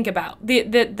interesting to think about.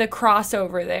 The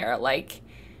crossover there, like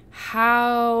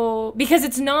how, because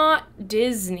it's not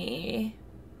Disney,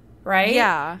 right?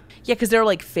 Yeah. Yeah, because they're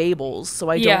like fables, so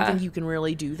I don't think you can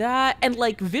really do that. And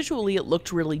like visually it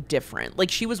looked really different.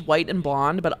 Like she was white and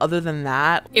blonde, but other than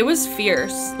that, it was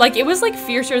fierce. Like it was like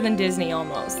fiercer than Disney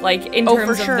almost. Like in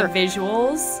terms of the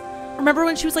visuals. Remember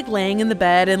when she was like laying in the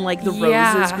bed and like the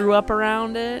roses grew up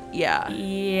around it? Yeah.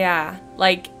 Yeah.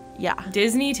 Like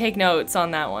Disney, take notes on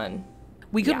that one.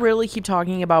 We could really keep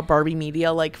talking about Barbie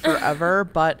media like forever,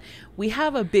 but we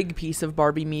have a big piece of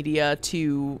Barbie media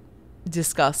to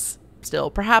discuss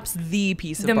still. Perhaps the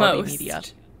piece of Barbie media.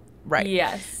 Right.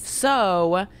 Yes.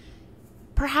 So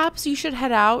perhaps you should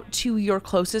head out to your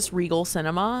closest Regal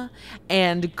cinema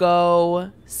and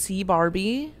go see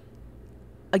Barbie.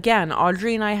 Again,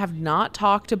 Audrey and I have not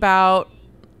talked about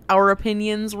our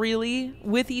opinions really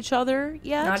with each other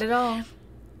yet. Not at all.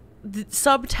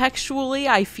 Subtextually,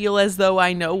 I feel as though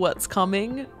I know what's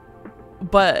coming,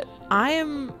 but I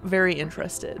am very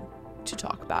interested to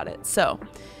talk about it. So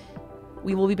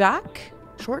we will be back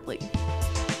shortly.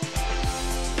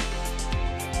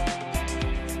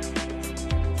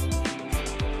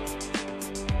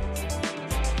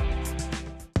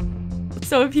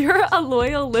 So if you're a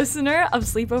loyal listener of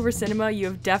Sleepover Cinema, you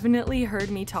have definitely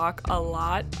heard me talk a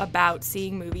lot about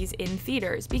seeing movies in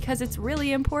theaters because it's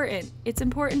really important. It's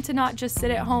important to not just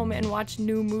sit at home and watch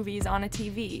new movies on a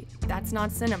TV. That's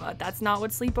not cinema. That's not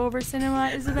what Sleepover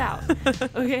Cinema is about.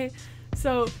 Okay?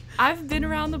 So I've been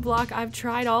around the block. I've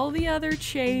tried all the other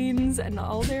chains and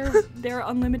all their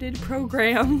unlimited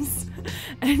programs.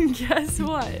 And guess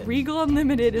what? Regal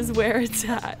Unlimited is where it's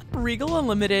at. Regal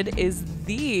Unlimited is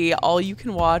the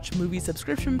all-you-can-watch movie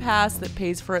subscription pass that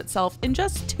pays for itself in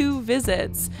just 2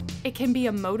 visits. It can be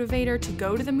a motivator to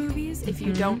go to the movies if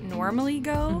you don't normally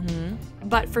go.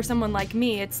 But for someone like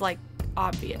me, it's like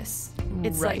obvious.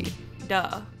 It's like,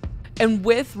 duh. And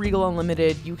with Regal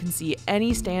Unlimited, you can see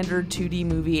any standard 2D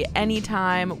movie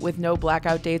anytime with no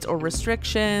blackout dates or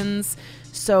restrictions.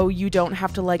 So you don't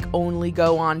have to like only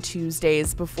go on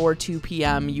Tuesdays before 2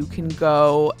 p.m. You can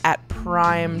go at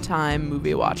prime time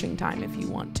movie watching time if you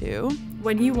want to.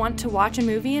 When you want to watch a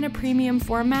movie in a premium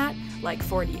format like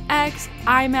 4DX,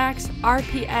 IMAX,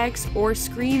 RPX, or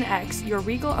ScreenX, your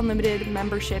Regal Unlimited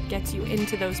membership gets you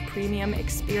into those premium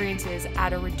experiences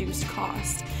at a reduced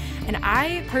cost. And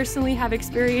I personally have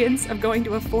experience of going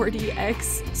to a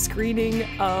 4DX screening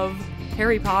of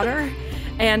Harry Potter,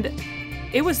 and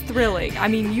it was thrilling. I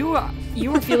mean, you are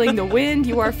feeling the wind,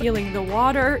 you are feeling the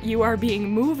water, you are being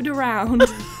moved around.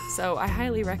 So I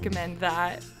highly recommend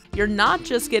that. You're not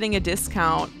just getting a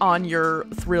discount on your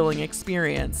thrilling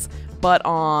experience, but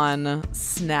on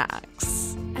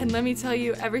snacks. And let me tell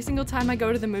you, every single time I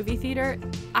go to the movie theater,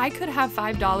 I could have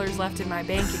 $5 left in my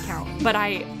bank account, but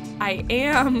I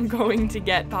am going to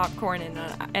get popcorn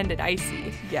and an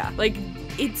icy. Yeah. Like,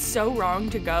 it's so wrong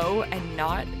to go and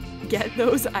not get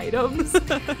those items.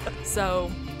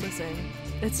 So, listen,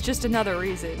 it's just another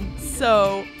reason.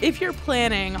 So, if you're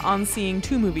planning on seeing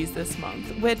 2 movies this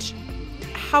month, which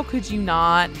how could you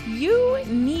not? You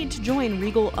need to join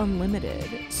Regal Unlimited.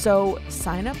 So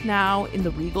sign up now in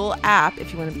the Regal app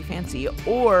if you want to be fancy,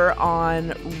 or on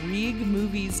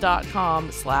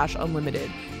regmovies.com/unlimited.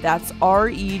 That's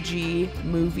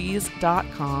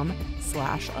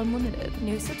regmovies.com/unlimited.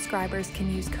 New subscribers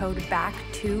can use code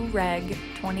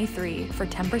BACK2REG23 for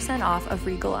 10% off of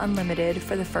Regal Unlimited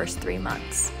for the first 3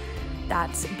 months.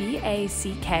 That's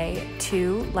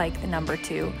BACK2, like the number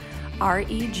 2,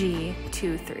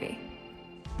 REG23.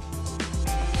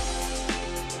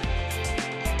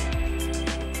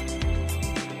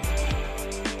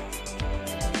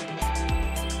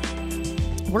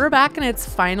 We're back, and it's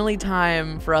finally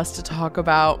time for us to talk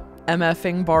about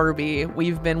MFing Barbie.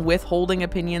 We've been withholding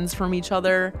opinions from each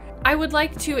other. I would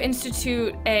like to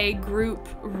institute a group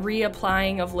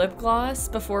reapplying of lip gloss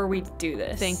before we do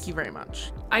this. Thank you very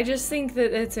much. I just think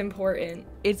that it's important.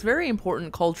 It's very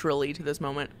important culturally to this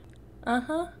moment.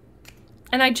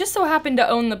 And I just so happen to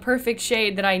own the perfect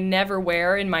shade that I never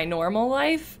wear in my normal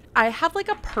life. I have I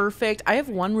have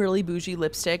one really bougie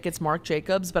lipstick. It's Marc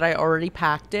Jacobs, but I already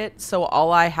packed it. So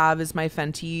all I have is my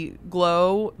Fenty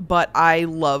Glow, but I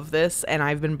love this and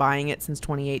I've been buying it since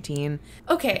 2018.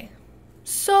 Okay,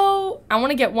 so I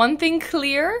want to get one thing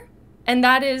clear, and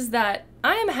that is that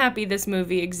I am happy this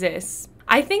movie exists.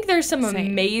 I think there's some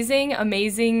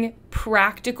amazing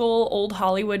practical old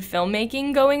Hollywood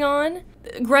filmmaking going on.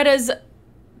 Greta's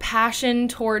passion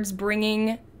towards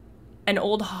bringing an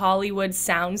old Hollywood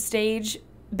soundstage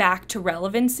back to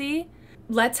relevancy.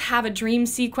 Let's have a dream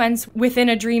sequence within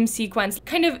a dream sequence.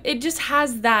 Kind of, it just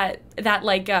has that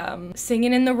like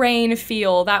Singing in the Rain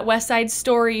feel, that West Side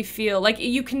Story feel. Like,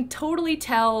 you can totally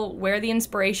tell where the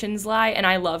inspirations lie, and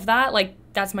I love that. Like,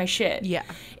 that's my shit. Yeah.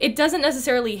 It doesn't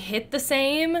necessarily hit the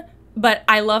same, but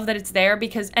I love that it's there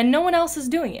and no one else is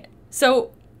doing it.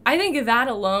 So I think that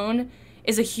alone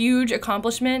is a huge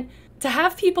accomplishment. To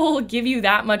have people give you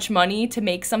that much money to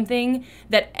make something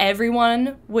that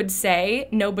everyone would say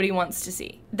nobody wants to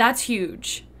see. That's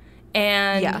huge.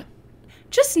 And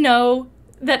just know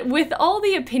that with all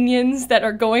the opinions that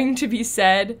are going to be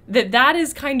said, that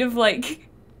is kind of like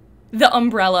the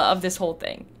umbrella of this whole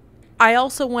thing. I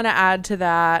also want to add to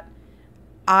that,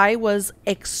 I was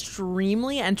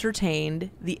extremely entertained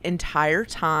the entire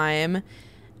time.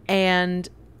 And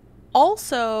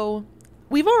also,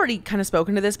 we've already kind of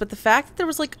spoken to this, but the fact that there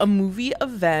was like a movie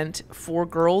event for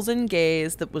girls and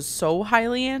gays that was so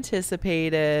highly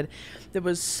anticipated, that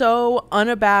was so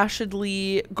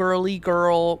unabashedly girly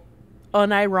girl,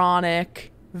 unironic,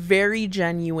 very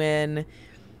genuine,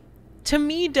 to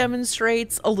me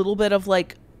demonstrates a little bit of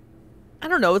like, I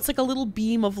don't know, it's like a little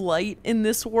beam of light in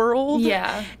this world.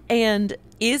 Yeah. And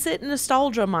is it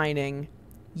nostalgia mining?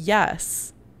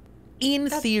 Yes. In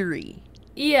theory.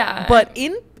 Yeah. But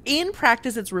in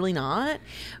practice, it's really not.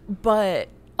 But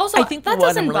also, I think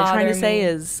what I'm really trying to say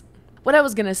is, what I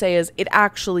was going to say is,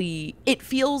 it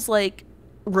feels like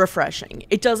refreshing.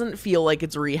 It doesn't feel like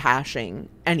it's rehashing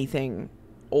anything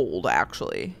old,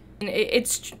 actually.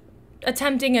 It's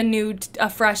attempting a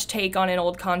fresh take on an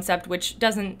old concept, which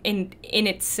doesn't in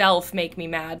itself make me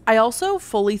mad. I also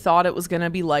fully thought it was going to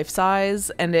be life size,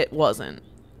 and it wasn't.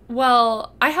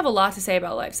 Well, I have a lot to say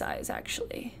about life size,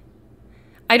 actually.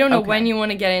 I don't know when you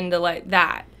want to get into like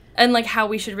that and like how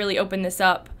we should really open this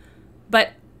up,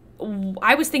 but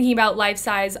I was thinking about life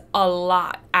size a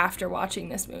lot after watching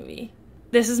this movie.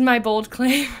 This is my bold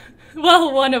claim.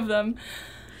 Well, one of them.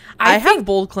 I have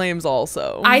bold claims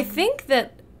also. I think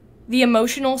that the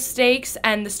emotional stakes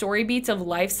and the story beats of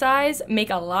Life Size make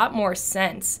a lot more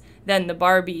sense than the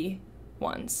Barbie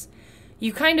ones.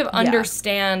 You kind of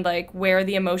understand like where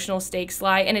the emotional stakes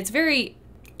lie, and it's very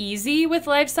easy with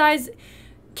Life Size.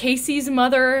 Casey's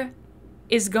mother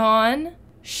is gone.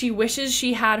 She wishes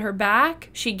she had her back.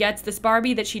 She gets this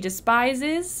Barbie that she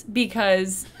despises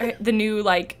because the new,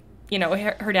 like, you know,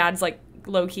 her dad's like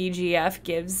low-key GF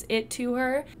gives it to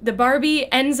her. The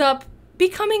Barbie ends up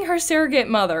becoming her surrogate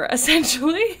mother,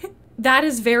 essentially. That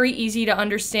is very easy to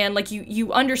understand. Like,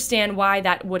 you understand why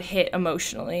that would hit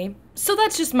emotionally. So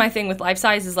that's just my thing with Life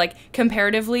Size is, like,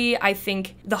 comparatively, I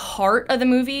think the heart of the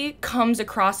movie comes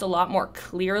across a lot more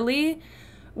clearly,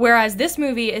 whereas this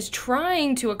movie is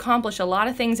trying to accomplish a lot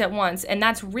of things at once, and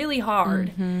that's really hard.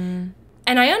 Mm-hmm.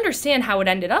 And I understand how it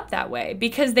ended up that way,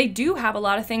 because they do have a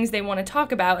lot of things they want to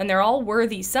talk about, and they're all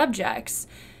worthy subjects,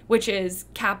 which is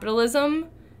capitalism,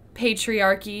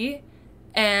 patriarchy,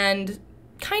 and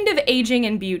kind of aging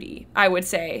and beauty, I would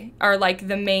say, are like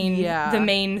the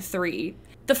main three.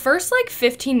 The first like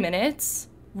 15 minutes,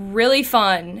 really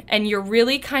fun, and you're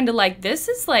really kind of like, this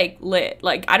is like lit.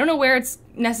 Like, I don't know where it's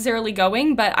necessarily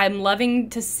going, but I'm loving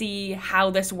to see how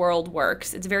this world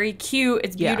works. It's very cute,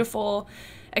 it's beautiful,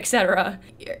 etc.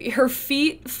 Her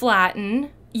feet flatten.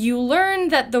 You learn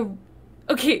that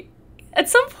at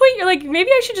some point you're like, maybe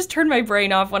I should just turn my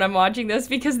brain off when I'm watching this,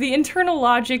 because the internal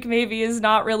logic maybe is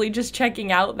not really just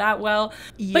checking out that well.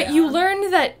 Yeah. But you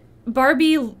learn that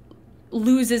Barbie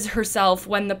loses herself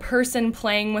when the person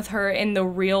playing with her in the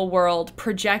real world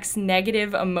projects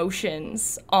negative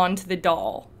emotions onto the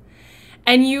doll.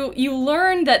 And you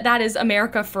learn that that is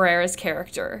America Ferrera's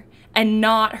character and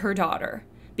not her daughter,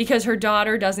 because her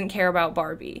daughter doesn't care about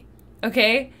Barbie.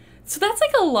 Okay? So that's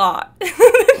like a lot.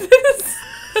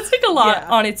 That's like a lot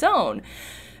on its own.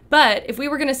 But if we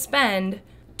were going to spend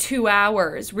 2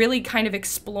 hours really kind of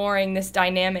exploring this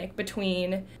dynamic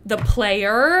between the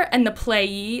player and the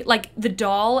playee, like the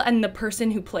doll and the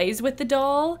person who plays with the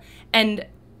doll, and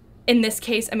in this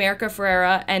case, America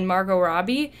Ferrera and Margot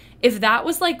Robbie, if that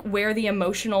was like where the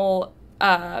emotional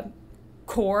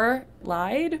core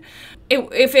lied,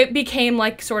 if it became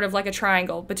like sort of like a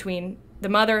triangle between the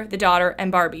mother, the daughter,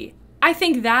 and Barbie, I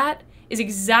think that is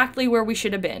exactly where we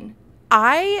should have been.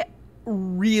 I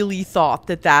really thought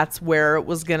that that's where it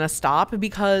was gonna stop,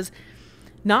 because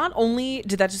not only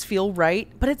did that just feel right,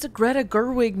 but it's a Greta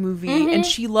Gerwig movie, and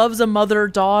she loves a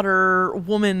mother-daughter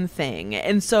woman thing.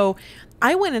 And so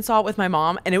I went and saw it with my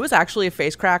mom, and it was actually a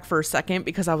face crack for a second,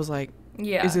 because I was like,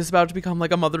 is this about to become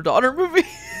like a mother-daughter movie?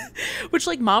 Which,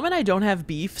 like, mom and I don't have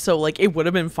beef, so like it would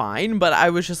have been fine, but I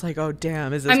was just like, oh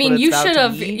damn, is this what it's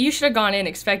about to be? You should have gone in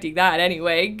expecting that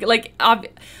anyway. Like,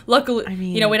 luckily, I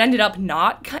mean, you know, it ended up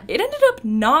not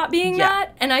being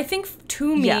that, and I think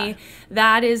to me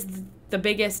that is the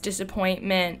biggest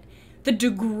disappointment, the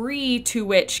degree to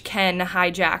which Ken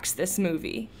hijacks this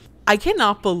movie. I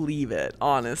cannot believe it,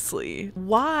 honestly.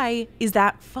 Why is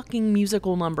that fucking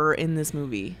musical number in this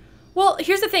movie? Well,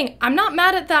 here's the thing. I'm not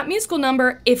mad at that musical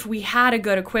number if we had a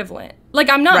good equivalent. Like,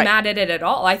 I'm not mad at it at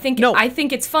all. I think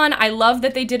it's fun. I love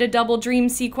that they did a double dream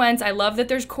sequence. I love that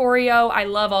there's choreo. I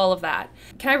love all of that.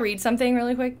 Can I read something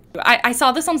really quick? I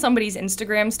saw this on somebody's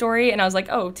Instagram story, and I was like,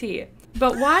 oh, T.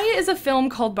 But why is a film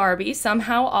called Barbie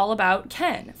somehow all about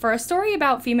Ken? For a story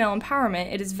about female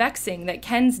empowerment, it is vexing that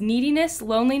Ken's neediness,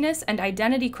 loneliness, and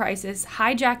identity crisis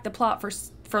hijack the plot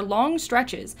for long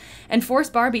stretches and force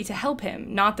Barbie to help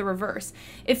him, not the reverse.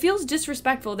 It feels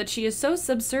disrespectful that she is so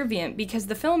subservient, because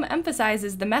the film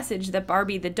emphasizes the message that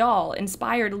Barbie the doll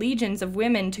inspired legions of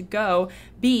women to go,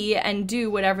 be, and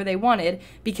do whatever they wanted,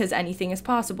 because anything is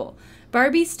possible.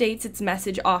 Barbie states its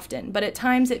message often, but at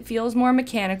times it feels more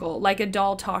mechanical, like a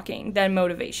doll talking, than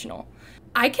motivational.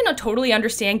 I can totally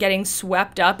understand getting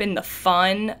swept up in the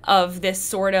fun of this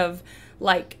sort of,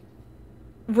 like,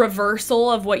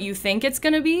 reversal of what you think it's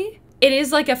gonna be. It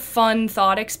is like a fun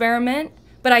thought experiment,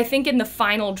 but I think in the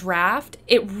final draft,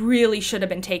 it really should have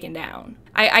been taken down.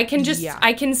 I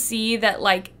can see that,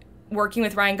 like, working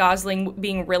with Ryan Gosling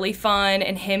being really fun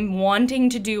and him wanting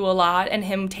to do a lot and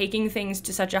him taking things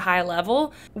to such a high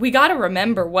level. We gotta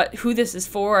remember who this is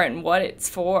for and what it's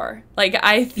for. Like,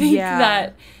 I think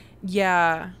that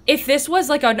Yeah. If this was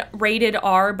like a rated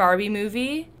R Barbie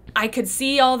movie, I could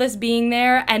see all this being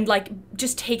there and like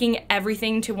just taking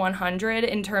everything to 100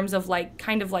 in terms of like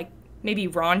kind of like maybe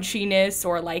raunchiness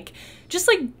or like just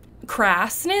like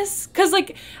crassness. Cause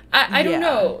like, I don't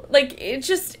know, like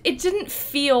it didn't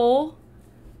feel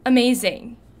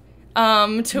amazing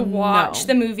to watch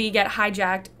the movie get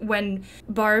hijacked when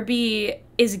Barbie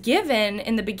is given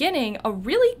in the beginning a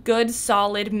really good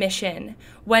solid mission.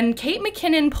 When Kate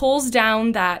McKinnon pulls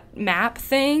down that map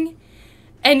thing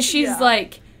and she's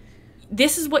like,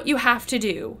 this is what you have to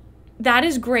do. That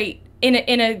is great in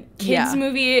a kids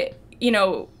movie, you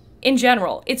know, in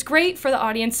general. It's great for the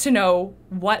audience to know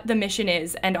what the mission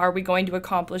is and are we going to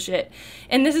accomplish it.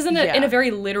 And this is in a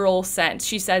very literal sense.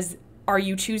 She says, are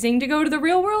you choosing to go to the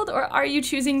real world or are you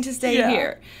choosing to stay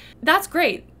here? That's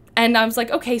great. And I was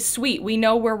like, okay, sweet. We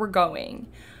know where we're going.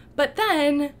 But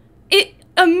then it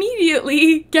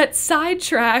immediately gets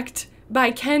sidetracked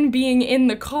by Ken being in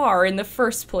the car in the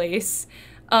first place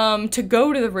to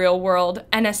go to the real world.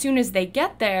 And as soon as they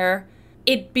get there,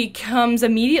 it becomes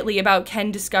immediately about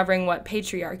Ken discovering what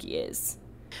patriarchy is.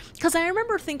 Because I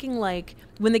remember thinking, like,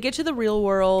 when they get to the real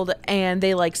world and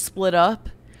they, like, split up,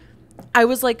 I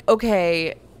was like,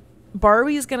 okay,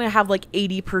 Barbie's going to have, like,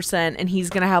 80% and he's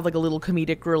going to have, like, a little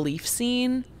comedic relief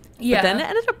scene. Yeah. But then it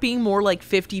ended up being more like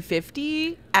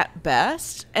 50-50 at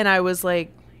best. And I was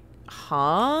like,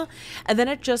 huh? And then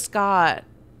it just got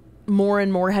more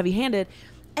and more heavy-handed.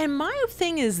 And my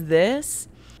thing is this.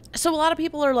 So a lot of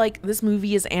people are like, this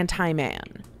movie is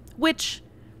anti-man, which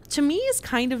to me is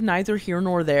kind of neither here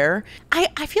nor there.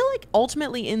 I feel like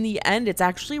ultimately in the end, it's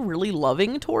actually really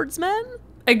loving towards men.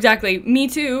 Exactly. Me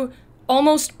too.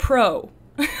 Almost pro.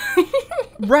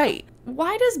 Right.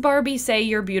 Why does Barbie say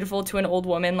you're beautiful to an old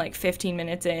woman like 15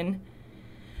 minutes in?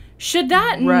 Should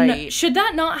that should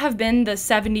that not have been the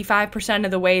 75%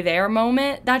 of the way there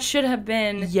moment? That should have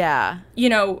been, you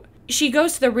know, she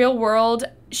goes to the real world.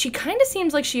 She kind of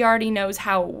seems like she already knows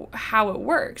how it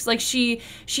works. Like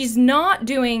she's not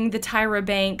doing the Tyra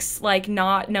Banks, like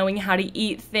not knowing how to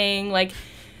eat thing, like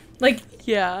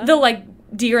the like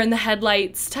deer in the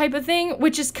headlights type of thing,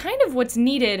 which is kind of what's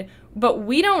needed. But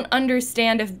we don't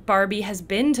understand if Barbie has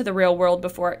been to the real world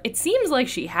before. It seems like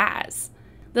she has.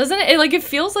 Doesn't it? Like, it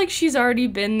feels like she's already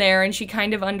been there and she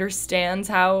kind of understands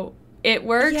how it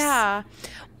works. Yeah.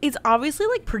 It's obviously,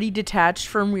 like, pretty detached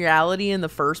from reality in the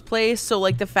first place. So,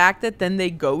 like, the fact that then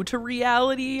they go to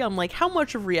reality, I'm like, how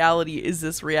much of reality is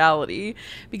this reality?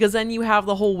 Because then you have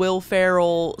the whole Will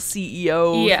Ferrell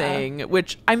CEO thing,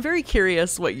 which I'm very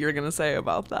curious what you're going to say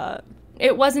about that.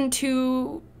 It wasn't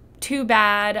too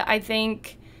bad. I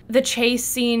think the chase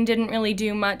scene didn't really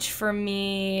do much for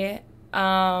me.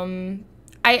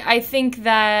 I think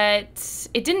that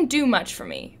it didn't do much for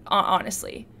me,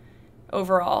 honestly,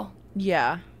 overall.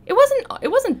 Yeah.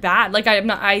 It wasn't bad. Like,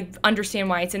 I understand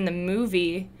why it's in the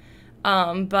movie,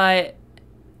 but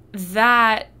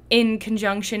that in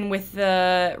conjunction with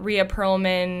the Rhea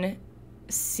Perlman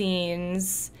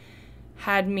scenes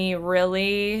had me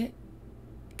really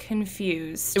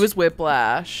confused. It was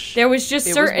whiplash. There was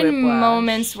just certain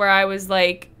moments where I was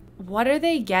like, what are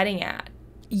they getting at?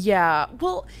 Yeah.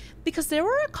 Well, because there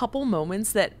were a couple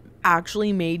moments that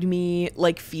actually made me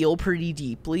like feel pretty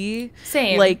deeply.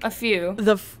 Same. Like a few.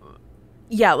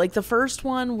 Like the first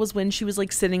one was when she was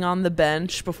like sitting on the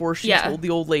bench before she told the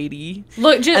old lady.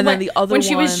 Look, and then the other when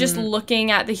she was just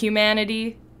looking at the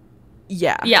humanity.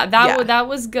 Yeah. Yeah, that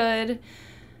was good.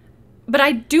 But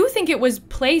I do think it was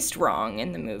placed wrong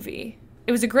in the movie.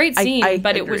 It was a great scene,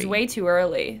 but it was way too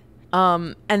early.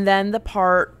 And then the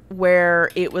part where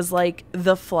it was like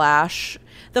the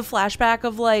flashback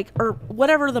of like, or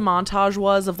whatever the montage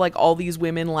was of like all these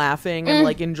women laughing and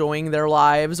like enjoying their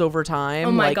lives over time.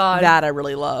 Oh my God. That I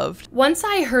really loved. Once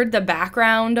I heard the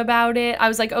background about it, I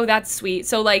was like, oh, that's sweet.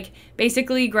 So like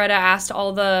basically Greta asked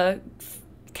all the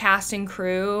cast and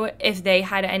crew if they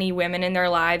had any women in their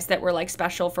lives that were like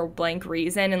special for blank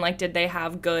reason, and like did they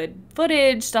have good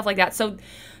footage, stuff like that. So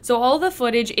all the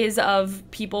footage is of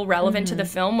people relevant to the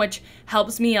film, which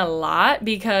helps me a lot,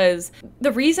 because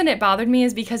the reason it bothered me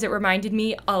is because it reminded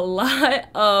me a lot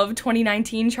of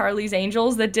 2019 Charlie's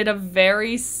Angels that did a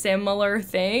very similar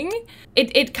thing.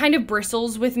 It kind of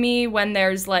bristles with me when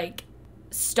there's like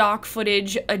stock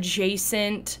footage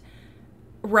adjacent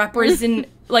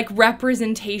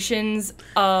representations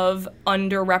of not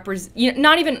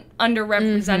even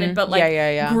underrepresented, but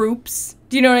like groups.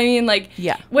 Do you know what I mean? Like,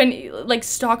 when like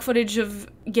stock footage of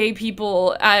gay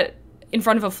people in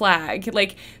front of a flag,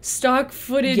 like stock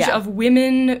footage of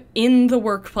women in the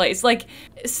workplace, like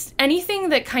anything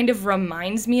that kind of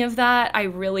reminds me of that, I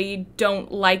really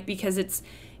don't like, because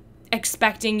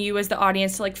expecting you as the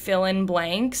audience to like fill in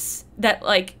blanks that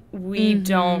like we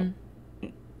don't,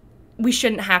 we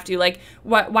shouldn't have to. Like,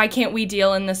 why can't we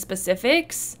deal in the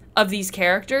specifics of these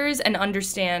characters and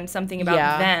understand something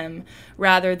about them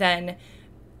rather than,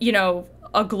 you know,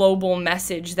 a global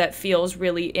message that feels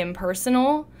really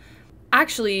impersonal.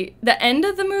 Actually, the end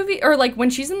of the movie, or like when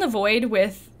she's in the void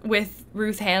with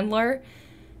Ruth Handler,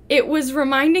 it was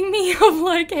reminding me of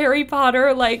like Harry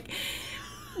Potter, like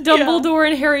Dumbledore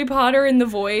and Harry Potter in the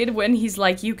void when he's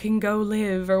like, you can go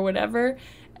live or whatever.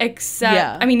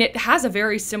 Except, I mean, it has a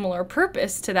very similar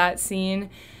purpose to that scene,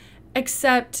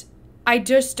 except I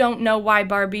just don't know why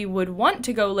Barbie would want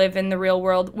to go live in the real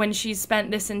world when she's spent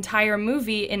this entire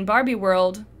movie in Barbie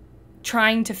world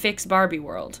trying to fix Barbie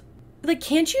world. Like,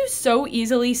 can't you so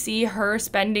easily see her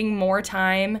spending more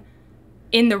time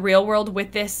in the real world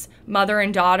with this mother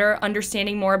and daughter,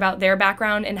 understanding more about their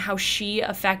background and how she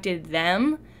affected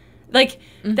them? Like,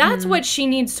 that's what she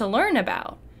needs to learn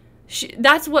about.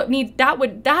 That's what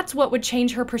would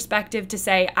change her perspective to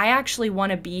say, I actually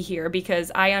want to be here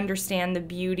because I understand the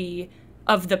beauty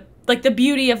of the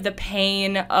beauty of the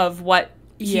pain of what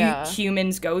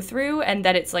humans go through and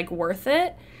that it's like worth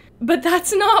it. But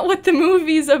that's not what the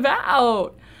movie's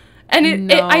about.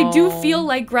 And I do feel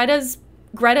like Greta's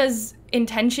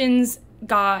intentions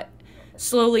got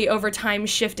slowly over time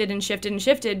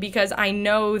shifted because I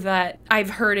know that I've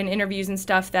heard in interviews and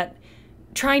stuff that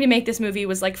trying to make this movie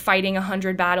was like fighting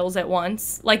 100 battles at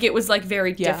once. Like, it was like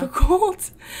very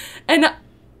difficult. And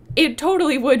it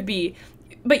totally would be.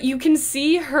 But you can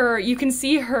see her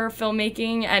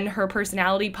filmmaking and her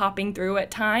personality popping through at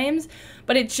times,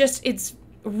 but it's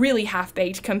really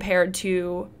half-baked compared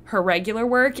to her regular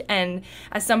work. And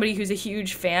as somebody who's a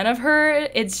huge fan of her,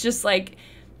 it's just like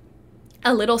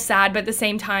a little sad, but at the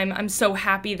same time, I'm so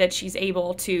happy that she's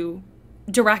able to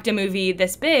direct a movie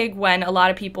this big when a lot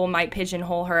of people might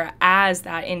pigeonhole her as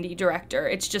that indie director.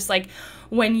 It's just like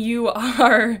when you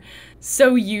are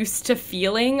so used to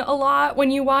feeling a lot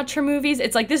when you watch her movies,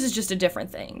 it's like this is just a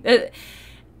different thing.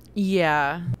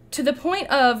 Yeah. To the point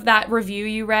of that review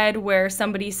you read where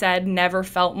somebody said never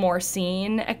felt more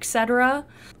seen, etc.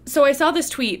 So I saw this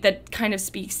tweet that kind of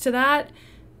speaks to that.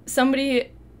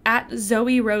 Somebody at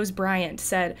Zoe Rose Bryant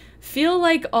said, feel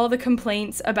like all the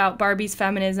complaints about Barbie's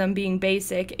feminism being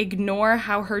basic ignore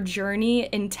how her journey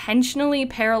intentionally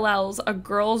parallels a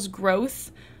girl's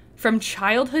growth from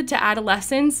childhood to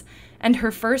adolescence and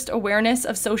her first awareness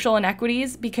of social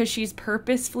inequities because she's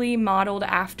purposefully modeled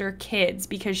after kids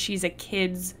because she's a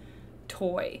kid's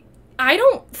toy. I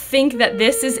don't think that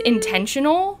this is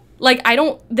intentional. Like,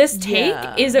 this take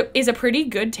is a pretty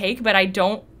good take, but I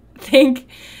don't think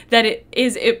that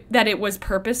it was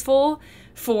purposeful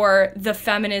for the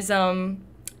feminism,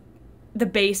 the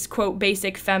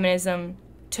basic feminism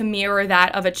to mirror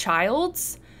that of a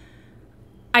child's.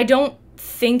 I don't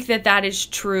think that is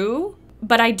true,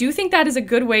 but I do think that is a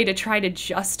good way to try to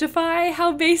justify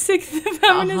how basic the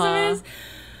feminism is.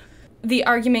 The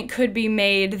argument could be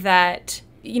made that,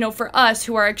 you know, for us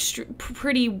who are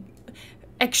extremely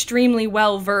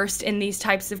well versed in these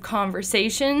types of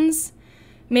conversations,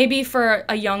 maybe for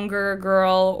a younger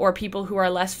girl or people who are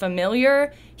less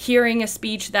familiar, hearing a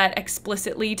speech that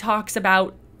explicitly talks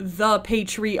about the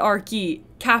patriarchy,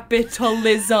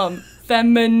 capitalism,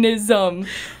 feminism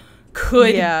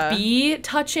could be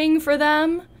touching for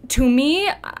them. To me,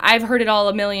 I've heard it all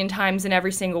a million times in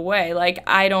every single way. Like,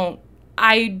 I don't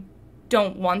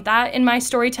want that in my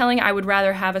storytelling. I would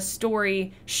rather have a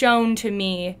story shown to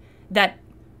me that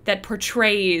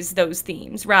portrays those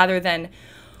themes rather than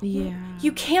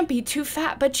you can't be too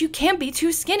fat, but you can't be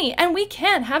too skinny, and we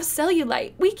can't have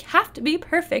cellulite. We have to be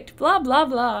perfect, blah, blah,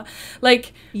 blah.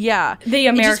 Like, the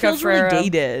America it just feels really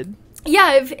dated.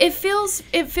 Yeah, it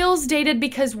feels dated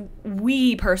because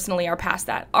we personally are past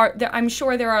that. I'm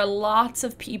sure there are lots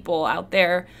of people out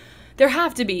there, there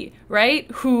have to be, right,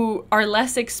 who are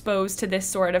less exposed to this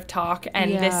sort of talk,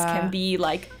 and this can be,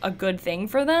 like, a good thing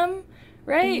for them,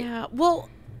 right? Yeah, well,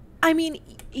 I mean,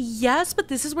 yes, but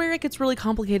this is where it gets really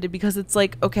complicated because it's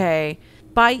like, okay,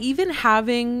 by even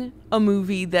having a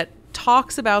movie that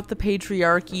talks about the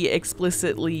patriarchy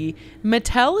explicitly,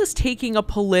 Mattel is taking a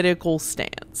political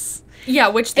stance. Yeah,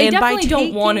 which they definitely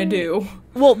don't want to do.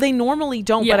 Well, they normally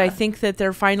don't, but I think that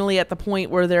they're finally at the point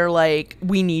where they're like,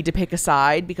 we need to pick a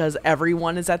side because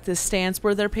everyone is at this stance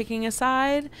where they're picking a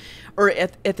side or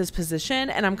at this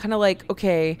position. And I'm kind of like,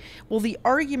 okay, well, the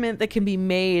argument that can be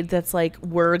made that's like,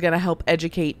 we're going to help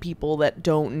educate people that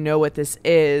don't know what this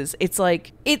is. It's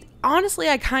like, honestly,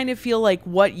 I kind of feel like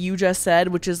what you just said,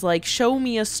 which is like, show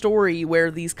me a story where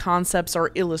these concepts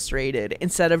are illustrated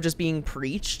instead of just being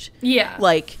preached. Yeah.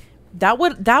 Like, that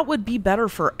would be better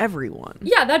for everyone.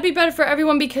 Yeah, that'd be better for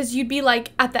everyone, because you'd be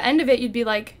like, at the end of it, you'd be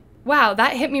like, wow,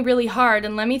 that hit me really hard,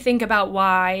 and let me think about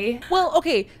why. Well,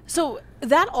 okay, so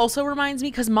that also reminds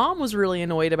me, because Mom was really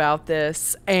annoyed about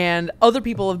this, and other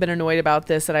people have been annoyed about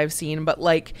this that I've seen, but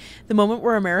like the moment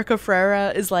where America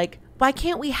Ferrera is like, why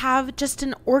can't we have just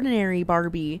an ordinary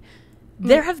Barbie?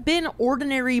 There have been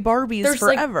ordinary Barbies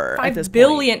forever. Like 5 at this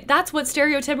billion. point. That's what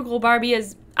stereotypical Barbie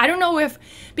is. I don't know if,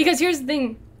 because here's the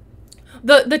thing.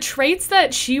 The traits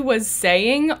that she was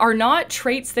saying are not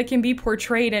traits that can be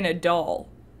portrayed in a doll.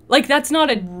 Like, that's not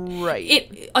a...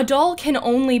 Right. A doll can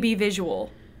only be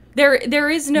visual. There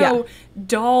is no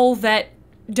doll that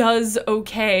does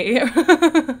okay.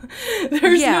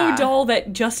 There's no doll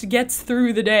that just gets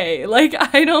through the day. Like,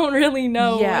 I don't really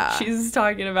know what she's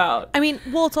talking about. I mean,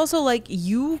 well, it's also like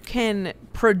you can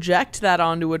project that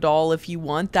onto a doll if you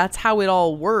want. That's how it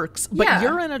all works. But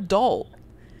you're an adult.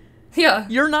 Yeah.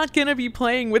 You're not going to be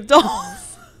playing with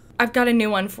dolls. I've got a new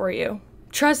one for you.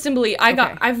 Trust and believe.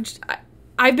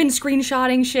 I've been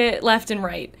screenshotting shit left and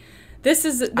right. This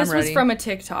was from a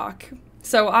TikTok.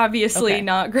 So obviously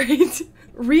not great.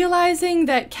 Realizing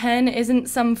that Ken isn't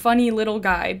some funny little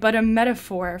guy, but a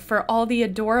metaphor for all the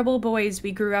adorable boys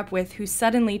we grew up with who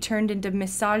suddenly turned into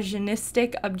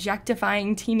misogynistic,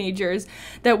 objectifying teenagers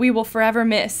that we will forever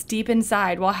miss deep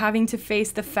inside while having to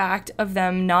face the fact of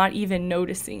them not even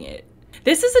noticing it.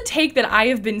 This is a take that I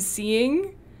have been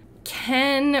seeing.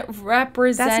 Ken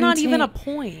representing... That's not even a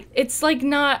point. It's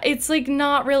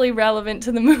not really relevant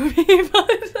to the movie,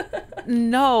 but...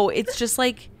 No, it's just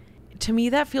like... To me,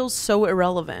 that feels so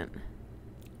irrelevant.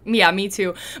 Yeah, me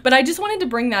too. But I just wanted to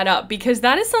bring that up because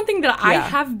that is something that I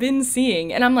have been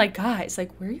seeing. And I'm like, guys,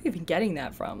 like, where are you even getting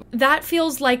that from? That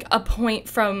feels like a point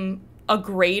from a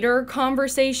greater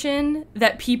conversation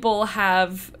that people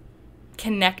have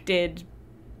connected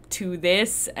to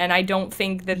this. And I don't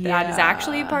think that that is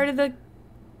actually a part of the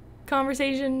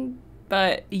conversation.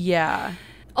 But yeah.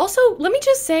 Also, let me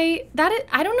just say that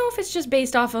I don't know if it's just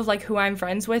based off of, like, who I'm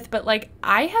friends with, but, like,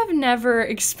 I have never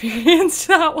experienced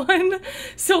that one.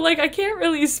 So, like, I can't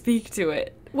really speak to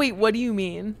it. Wait, what do you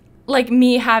mean? Like,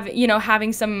 me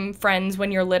having some friends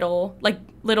when you're little, like,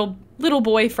 little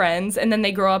boy friends, and then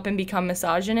they grow up and become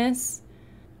misogynists.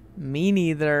 Me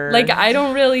neither. Like, I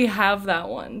don't really have that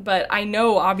one, but I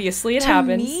know, obviously, it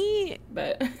happens.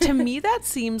 To me, that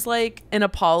seems like an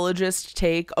apologist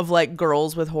take of, like,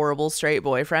 girls with horrible straight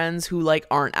boyfriends who, like,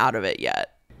 aren't out of it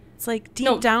yet. It's like,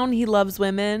 deep down, he loves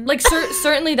women. Like,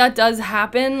 certainly that does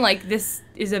happen. Like, this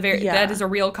is that is a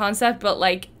real concept, but,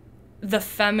 like, the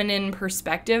feminine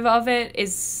perspective of it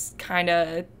is kind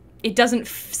of, it doesn't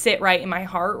sit right in my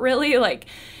heart, really. Like,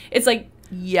 it's like,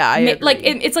 yeah, I agree. Like,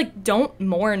 it's like, don't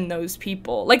mourn those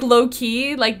people. Like,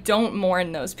 low-key, like, don't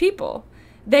mourn those people.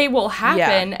 They will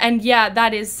happen, and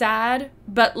that is sad,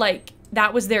 but, like,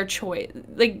 that was their choice.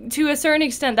 Like, to a certain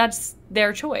extent, that's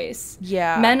their choice.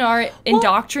 Yeah. Men are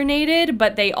indoctrinated,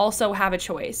 but they also have a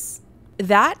choice.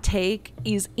 That take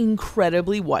is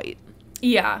incredibly white.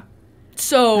 Yeah.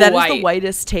 So that white. is the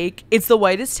whitest take. It's the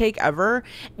whitest take ever,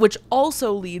 which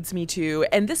also leads me to,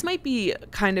 and this might be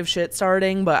kind of shit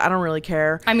starting, but I don't really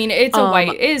care. I mean, it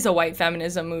is a white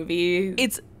feminism movie.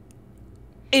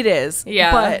 It is.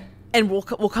 Yeah. But, and we'll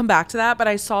come back to that, but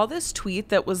I saw this tweet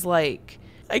that was like,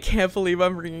 I can't believe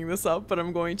I'm bringing this up, but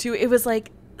I'm going to. It was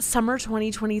like, summer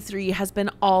 2023 has been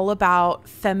all about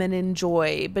feminine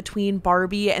joy between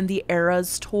Barbie and the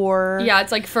Eras tour. Yeah,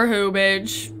 it's like, for who,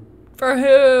 bitch? For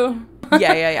who?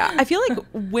 Yeah. I feel like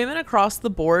women across the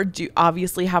board do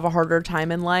obviously have a harder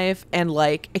time in life and,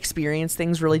 like, experience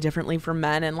things really differently from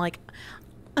men, and, like,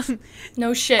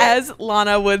 no shit. As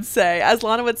Lana would say,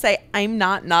 I'm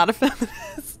not a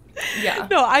feminist. Yeah.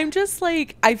 No, I'm just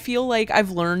like, I feel like I've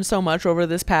learned so much over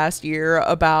this past year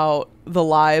about the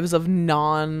lives of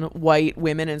non-white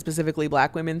women, and specifically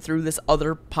Black women, through this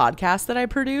other podcast that I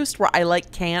produced where I,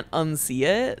 like, can't unsee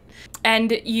it.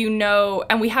 And,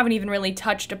 and we haven't even really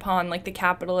touched upon, like, the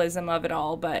capitalism of it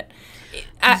all, but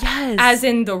as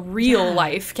in the real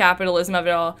life capitalism of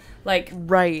it all, like,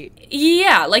 right.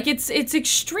 Yeah, like, it's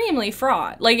extremely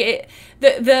fraught. Like,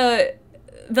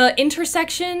 the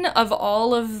intersection of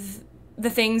all of the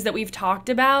things that we've talked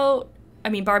about, I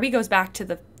mean, Barbie goes back to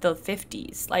the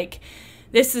 50s. Like,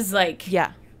 this is, like,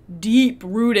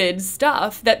 deep-rooted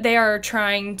stuff that they are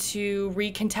trying to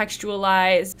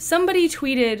recontextualize. Somebody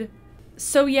tweeted,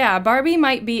 so yeah, Barbie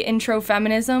might be intro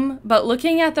feminism, but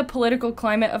looking at the political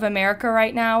climate of America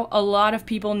right now, a lot of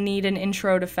people need an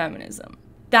intro to feminism.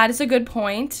 That is a good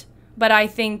point, but I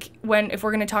think if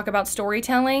we're going to talk about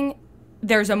storytelling,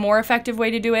 there's a more effective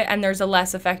way to do it and there's a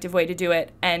less effective way to do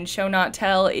it, and show not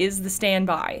tell is the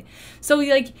standby. So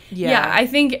like, I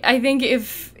think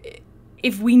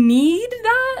if we need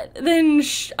that, then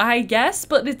I guess,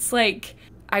 but it's like,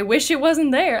 I wish it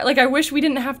wasn't there. Like, I wish we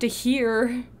didn't have to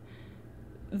hear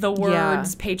the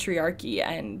words patriarchy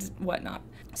and whatnot.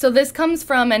 So this comes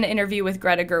from an interview with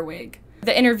Greta Gerwig.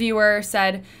 The interviewer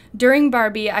said, "During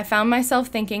Barbie, I found myself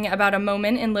thinking about a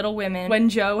moment in Little Women when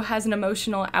Jo has an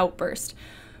emotional outburst.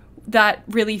 That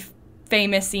really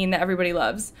famous scene that everybody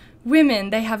loves. Women,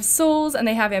 they have souls and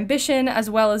they have ambition as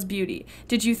well as beauty.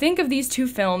 Did you think of these two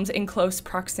films in close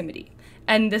proximity?"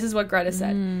 And this is what Greta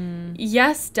said.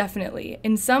 "Yes, definitely.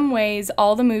 In some ways,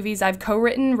 all the movies I've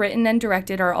co-written, written, and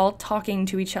directed are all talking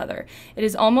to each other. It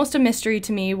is almost a mystery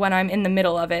to me when I'm in the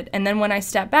middle of it, and then when I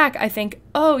step back, I think,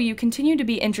 oh, you continue to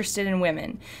be interested in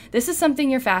women. This is something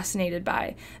you're fascinated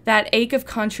by. That ache of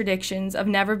contradictions, of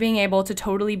never being able to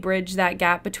totally bridge that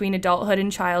gap between adulthood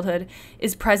and childhood,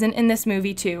 is present in this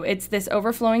movie too. It's this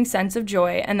overflowing sense of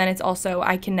joy, and then it's also,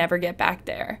 I can never get back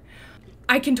there."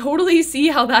 I can totally see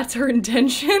how that's her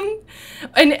intention,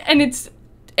 and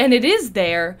it is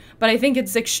there, but I think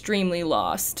it's extremely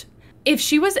lost. If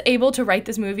she was able to write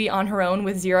this movie on her own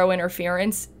with zero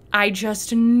interference, I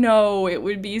just know it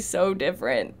would be so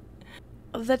different.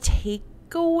 The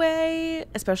takeaway,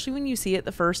 especially when you see it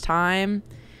the first time,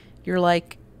 you're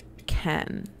like,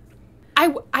 Ken.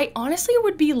 I honestly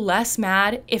would be less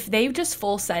mad if they just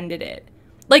full sended it.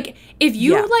 Like, if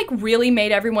you, like, really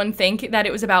made everyone think that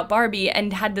it was about Barbie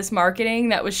and had this marketing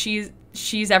that was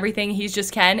she's everything, he's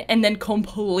just Ken, and then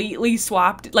completely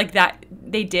swapped, like, that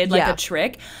they did, like, a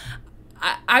trick,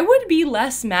 I would be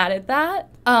less mad at that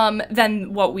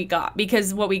than what we got.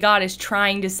 Because what we got is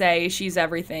trying to say she's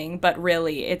everything, but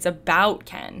really, it's about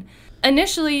Ken.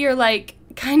 Initially, you're, like,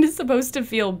 kind of supposed to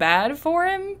feel bad for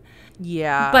him.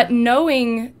 Yeah. But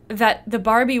knowing that the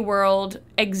Barbie world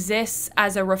exists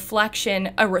as a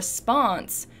reflection, a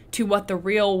response to what the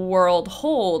real world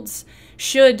holds,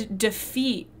 should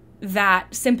defeat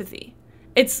that sympathy.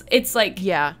 It's like,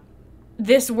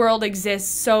 this world exists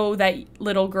so that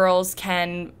little girls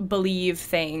can believe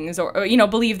things or, you know,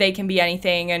 believe they can be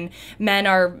anything, and men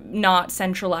are not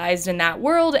centralized in that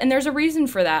world, and there's a reason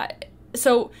for that.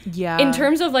 So, in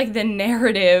terms of, like, the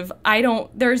narrative,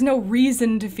 there's no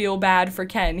reason to feel bad for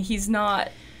Ken. He's not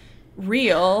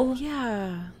real.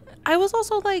 Yeah. I was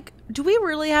also like, do we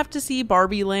really have to see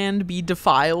Barbie Land be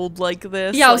defiled like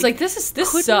this? Yeah, I was like, this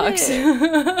sucks.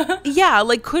 Yeah,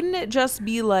 like, couldn't it just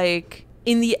be, like,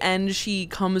 in the end, she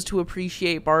comes to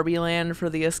appreciate Barbie Land for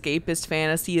the escapist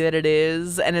fantasy that it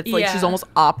is, and it's like she's almost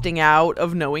opting out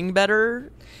of knowing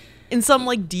better? In some,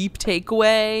 like, deep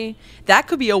takeaway, that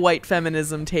could be a white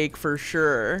feminism take for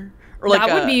sure. Or like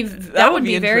that would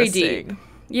be very deep.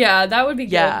 Yeah, that would be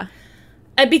good. Yeah,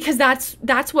 because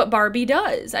that's what Barbie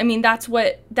does. I mean, that's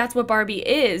what Barbie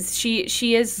is.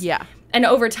 She is. Yeah. And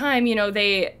over time, you know,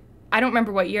 I don't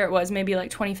remember what year it was, maybe like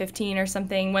 2015 or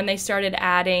something, when they started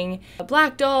adding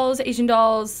black dolls, Asian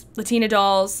dolls, Latina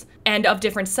dolls, and of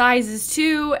different sizes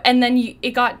too. And then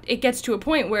it gets to a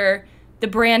point where the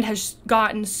brand has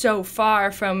gotten so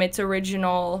far from its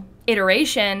original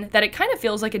iteration that it kind of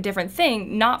feels like a different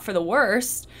thing, not for the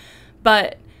worst,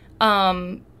 but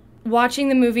watching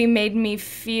the movie made me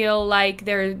feel like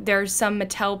there's some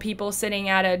Mattel people sitting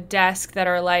at a desk that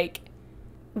are like,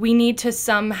 we need to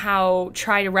somehow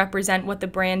try to represent what the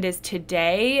brand is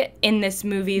today in this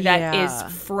movie that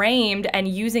is framed and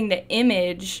using the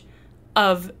image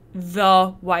of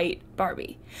the white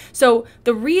Barbie. So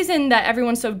the reason that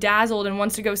everyone's so dazzled and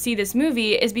wants to go see this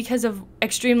movie is because of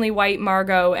extremely white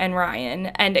Margot and Ryan,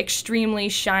 and extremely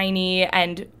shiny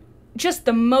and just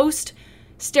the most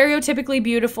stereotypically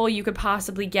beautiful you could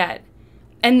possibly get.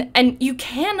 And you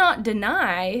cannot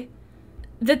deny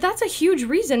that that's a huge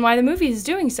reason why the movie is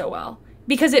doing so well,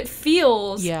 because it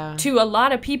feels to a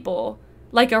lot of people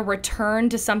like a return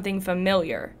to something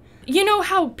familiar. You know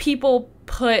how people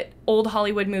put old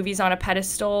Hollywood movies on a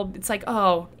pedestal? It's like,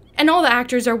 oh, and all the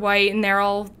actors are white and they're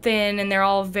all thin and they're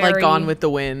all very... Like Gone with the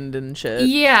Wind and shit.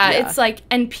 Yeah, it's like,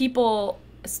 and people,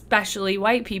 especially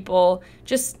white people,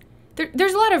 just,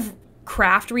 there's a lot of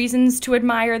craft reasons to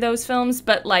admire those films,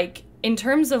 but like, in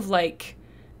terms of like,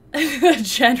 the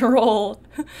general,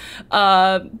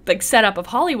 like, setup of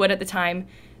Hollywood at the time,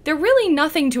 they're really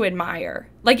nothing to admire.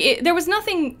 Like, there was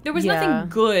nothing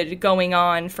good going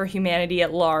on for humanity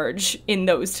at large in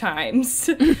those times.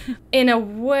 In a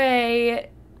way,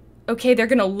 okay, they're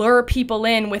going to lure people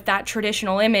in with that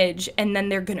traditional image, and then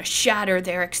they're going to shatter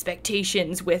their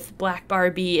expectations with Black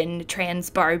Barbie and trans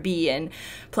Barbie and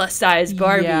plus size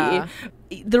Barbie. Yeah.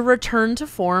 The return to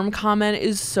form comment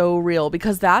is so real,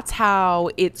 because that's how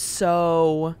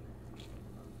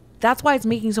that's why it's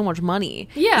making so much money.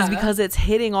 Yeah. Is because it's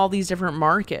hitting all these different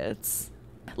markets.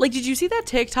 Like, did you see that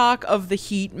TikTok of the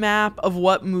heat map of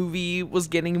what movie was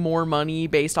getting more money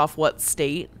based off what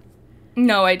state?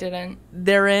 No, I didn't.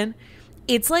 They're in.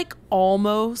 It's like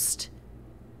almost,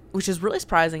 which is really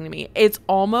surprising to me, it's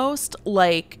almost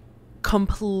like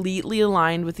completely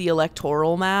aligned with the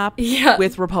electoral map,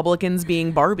 with Republicans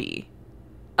being Barbie.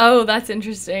 Oh, that's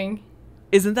interesting.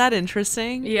 Isn't that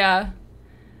interesting? Yeah.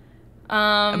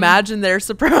 Imagine their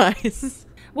surprise.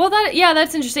 Well,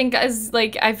 that's interesting, because,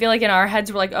 like, I feel like in our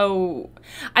heads we're like, oh,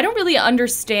 I don't really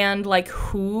understand, like,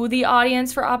 who the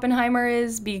audience for Oppenheimer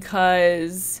is,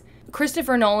 because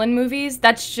Christopher Nolan movies,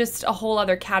 that's just a whole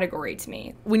other category to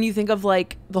me. When you think of,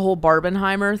 like, the whole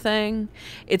Barbenheimer thing,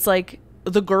 it's like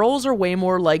the girls are way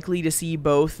more likely to see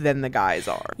both than the guys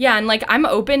are. Yeah, and, like, I'm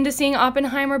open to seeing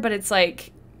Oppenheimer, but it's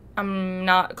like I'm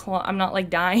not like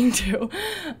dying to.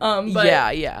 But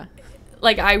yeah.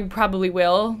 Like, I probably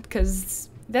will, because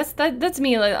that's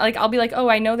me. Like, I'll be like, oh,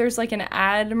 I know there's like an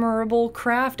admirable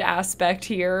craft aspect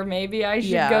here. Maybe I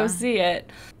should go see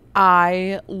it.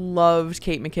 I loved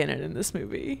Kate McKinnon in this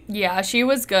movie. Yeah, she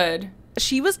was good.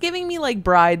 She was giving me like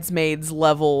Bridesmaids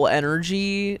level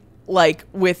energy, like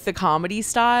with the comedy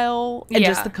style and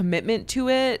just the commitment to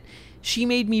it. She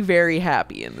made me very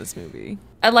happy in this movie.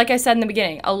 Like I said in the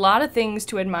beginning, a lot of things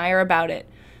to admire about it,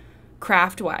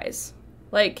 craft-wise.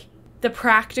 Like, the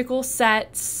practical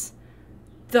sets,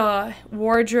 the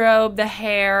wardrobe, the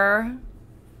hair,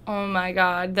 oh my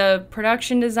god, the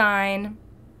production design,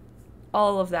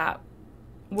 all of that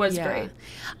was great.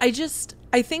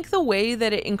 I think the way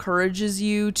that it encourages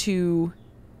you to,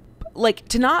 like,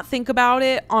 to not think about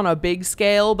it on a big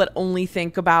scale, but only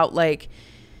think about, like,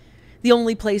 the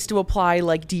only place to apply,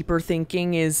 like, deeper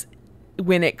thinking is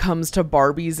when it comes to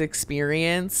Barbie's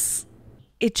experience.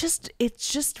 It's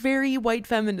just very white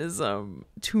feminism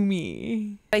to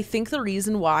me. I think the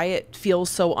reason why it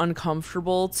feels so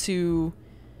uncomfortable to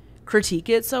critique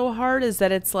it so hard is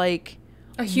that it's like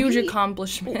a huge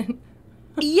accomplishment.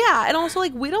 Yeah, and also,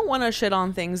 like, we don't want to shit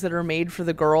on things that are made for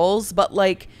the girls, but,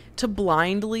 like, to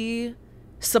blindly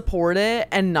support it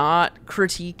and not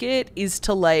critique it is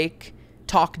to, like,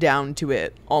 talk down to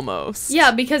it almost.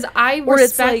 Yeah, because I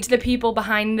respect the people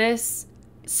behind this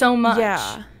so much.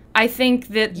 Yeah. I think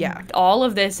that all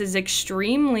of this is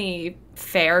extremely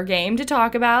fair game to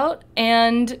talk about,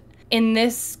 and in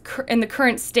the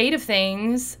current state of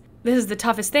things, this is the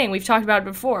toughest thing. We've talked about it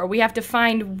before. We have to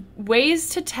find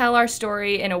ways to tell our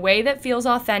story in a way that feels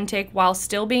authentic while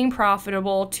still being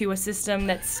profitable to a system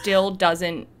that still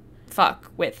doesn't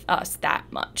fuck with us that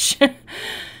much.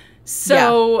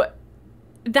 So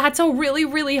that's a really,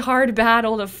 really hard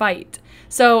battle to fight.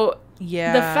 So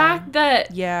the fact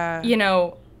that, you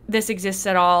know, this exists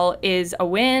at all is a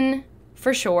win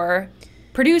for sure.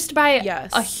 Produced by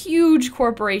a huge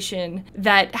corporation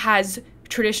that has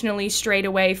traditionally strayed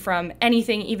away from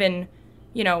anything even,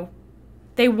 you know,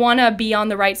 they want to be on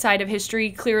the right side of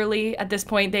history. Clearly, at this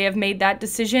point, they have made that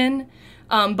decision.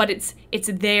 But it's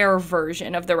their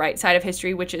version of the right side of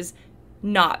history, which is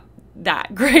not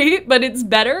that great, but it's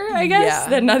better, I guess,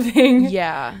 than nothing.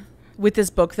 Yeah. With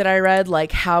this book that I read,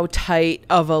 like, how tight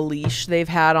of a leash they've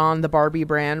had on the Barbie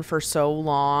brand for so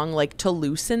long, like, to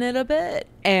loosen it a bit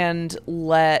and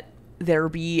let there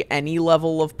be any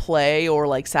level of play or,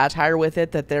 like, satire with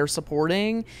it that they're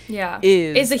supporting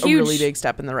is a really big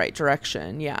step in the right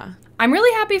direction. Yeah. I'm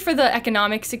really happy for the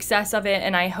economic success of it,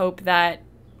 and I hope that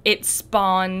it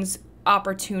spawns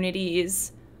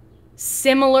opportunities,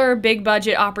 similar big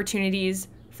budget opportunities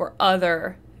for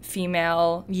other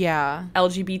female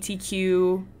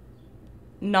LGBTQ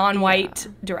non-white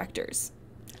directors.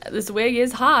 This wig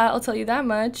is hot, I'll tell you that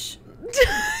much.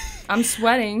 I'm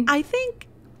sweating. I think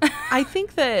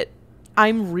that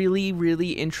I'm really,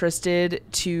 really interested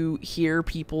to hear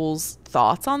people's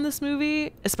thoughts on this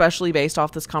movie, especially based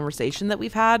off this conversation that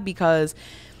we've had, because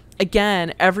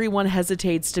again, everyone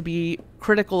hesitates to be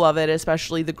critical of it,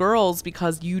 especially the girls,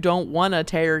 because you don't want to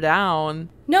tear down.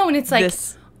 No, and it's like,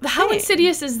 how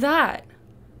insidious is that?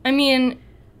 I mean,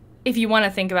 if you want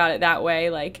to think about it that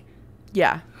way, like,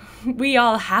 we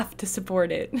all have to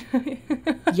support it.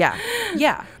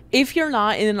 Yeah. If you're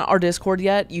not in our Discord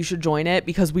yet, you should join it,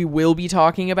 because we will be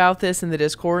talking about this in the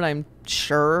Discord, I'm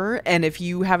sure. And if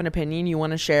you have an opinion you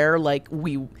want to share, like,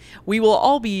 we will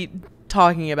all be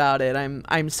talking about it,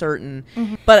 I'm certain.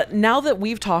 Mm-hmm. But now that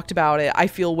we've talked about it, I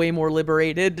feel way more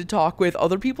liberated to talk with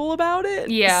other people about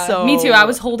it. Yeah, so, me too. I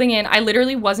was holding in. I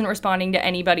literally wasn't responding to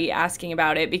anybody asking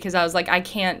about it because I was like, I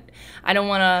don't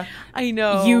want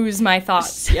to use my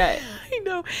thoughts yet. I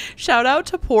know. Shout out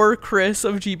to poor Chris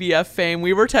of GBF fame.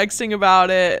 We were texting about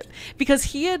it because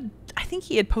I think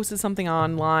he had posted something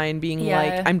online being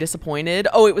like, I'm disappointed.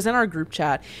 Oh, it was in our group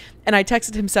chat. And I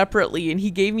texted him separately and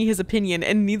he gave me his opinion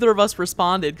and neither of us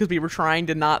responded because we were trying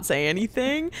to not say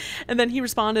anything. And then he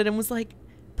responded and was like,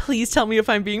 please tell me if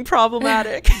I'm being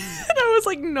problematic. And I was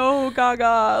like, no,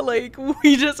 Gaga. Like,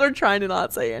 we just are trying to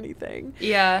not say anything.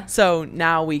 Yeah. So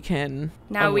now we can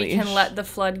we can let the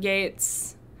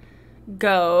floodgates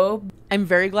go. I'm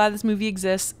very glad this movie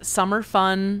exists. Summer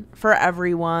fun for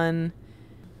everyone.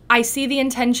 I see the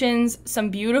intentions, some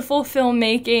beautiful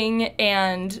filmmaking,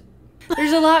 and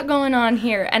there's a lot going on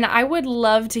here. And I would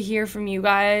love to hear from you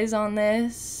guys on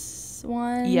this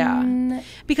one. Yeah.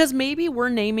 Because maybe we're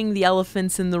naming the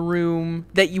elephants in the room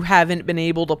that you haven't been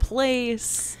able to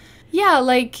place. Yeah,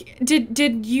 like,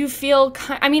 did you feel...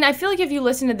 I mean, I feel like if you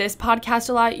listen to this podcast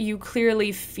a lot, you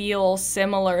clearly feel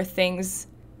similar things.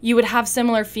 You would have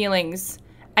similar feelings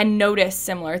and notice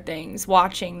similar things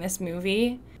watching this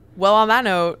movie. Well, on that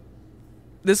note,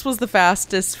 this was the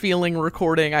fastest feeling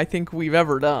recording I think we've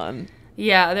ever done.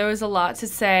 Yeah, there was a lot to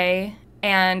say.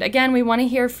 And again, we want to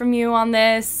hear from you on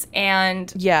this. And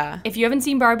if you haven't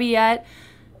seen Barbie yet,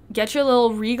 get your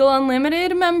little Regal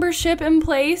Unlimited membership in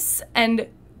place and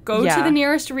go to the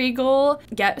nearest Regal,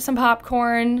 get some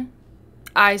popcorn.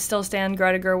 I still stand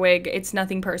Greta Gerwig. It's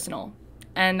nothing personal.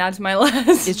 And that's my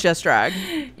last. It's just drag.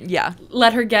 Yeah.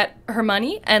 Let her get her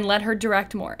money and let her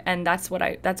direct more. And that's what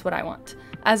I want.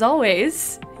 As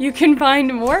always, you can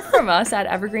find more from us at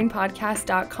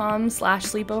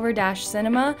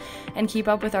evergreenpodcast.com/sleepover-cinema and keep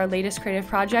up with our latest creative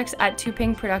projects at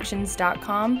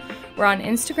twopinkproductions.com. We're on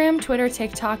Instagram, Twitter,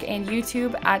 TikTok, and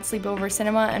YouTube at Sleepover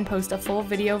Cinema and post a full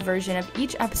video version of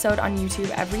each episode on YouTube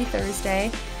every Thursday.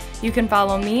 You can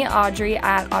follow me, Audrey,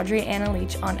 at Audrey Anna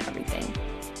Leach on everything.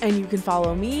 And you can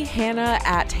follow me, Hannah,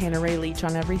 at Hannah Ray Leach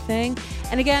on everything.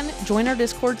 And again, join our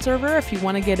Discord server if you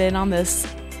want to get in on this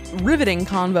riveting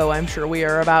convo I'm sure we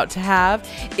are about to have.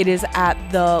 It is at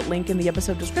the link in the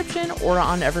episode description or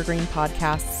on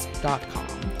evergreenpodcasts.com.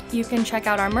 You can check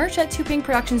out our merch at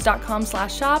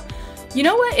twopinkproductions.com/shop. You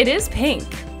know what? It is pink.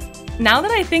 Now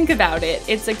that I think about it,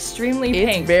 it's extremely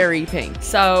pink. It's very pink.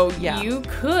 So you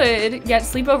could get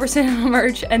Sleepover Cinema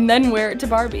merch and then wear it to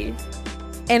Barbie.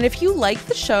 And if you like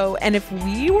the show, and if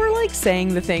we were like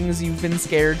saying the things you've been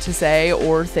scared to say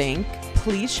or think,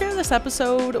 please share this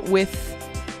episode with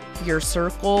your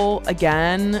circle.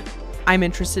 Again, I'm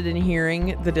interested in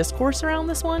hearing the discourse around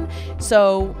this one,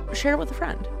 so share it with a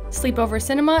friend. Sleepover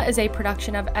Cinema is a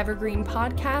production of Evergreen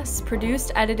Podcasts,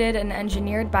 produced, edited, and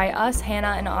engineered by us,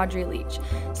 Hannah and Audrey Leach.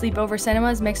 Sleepover Cinema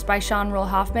is mixed by Sean Roll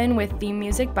Hoffman with theme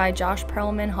music by Josh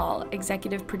Perlman Hall.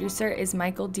 Executive producer is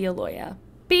Michael D'Aloia.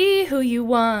 Be who you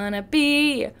wanna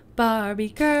be, Barbie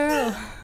girl.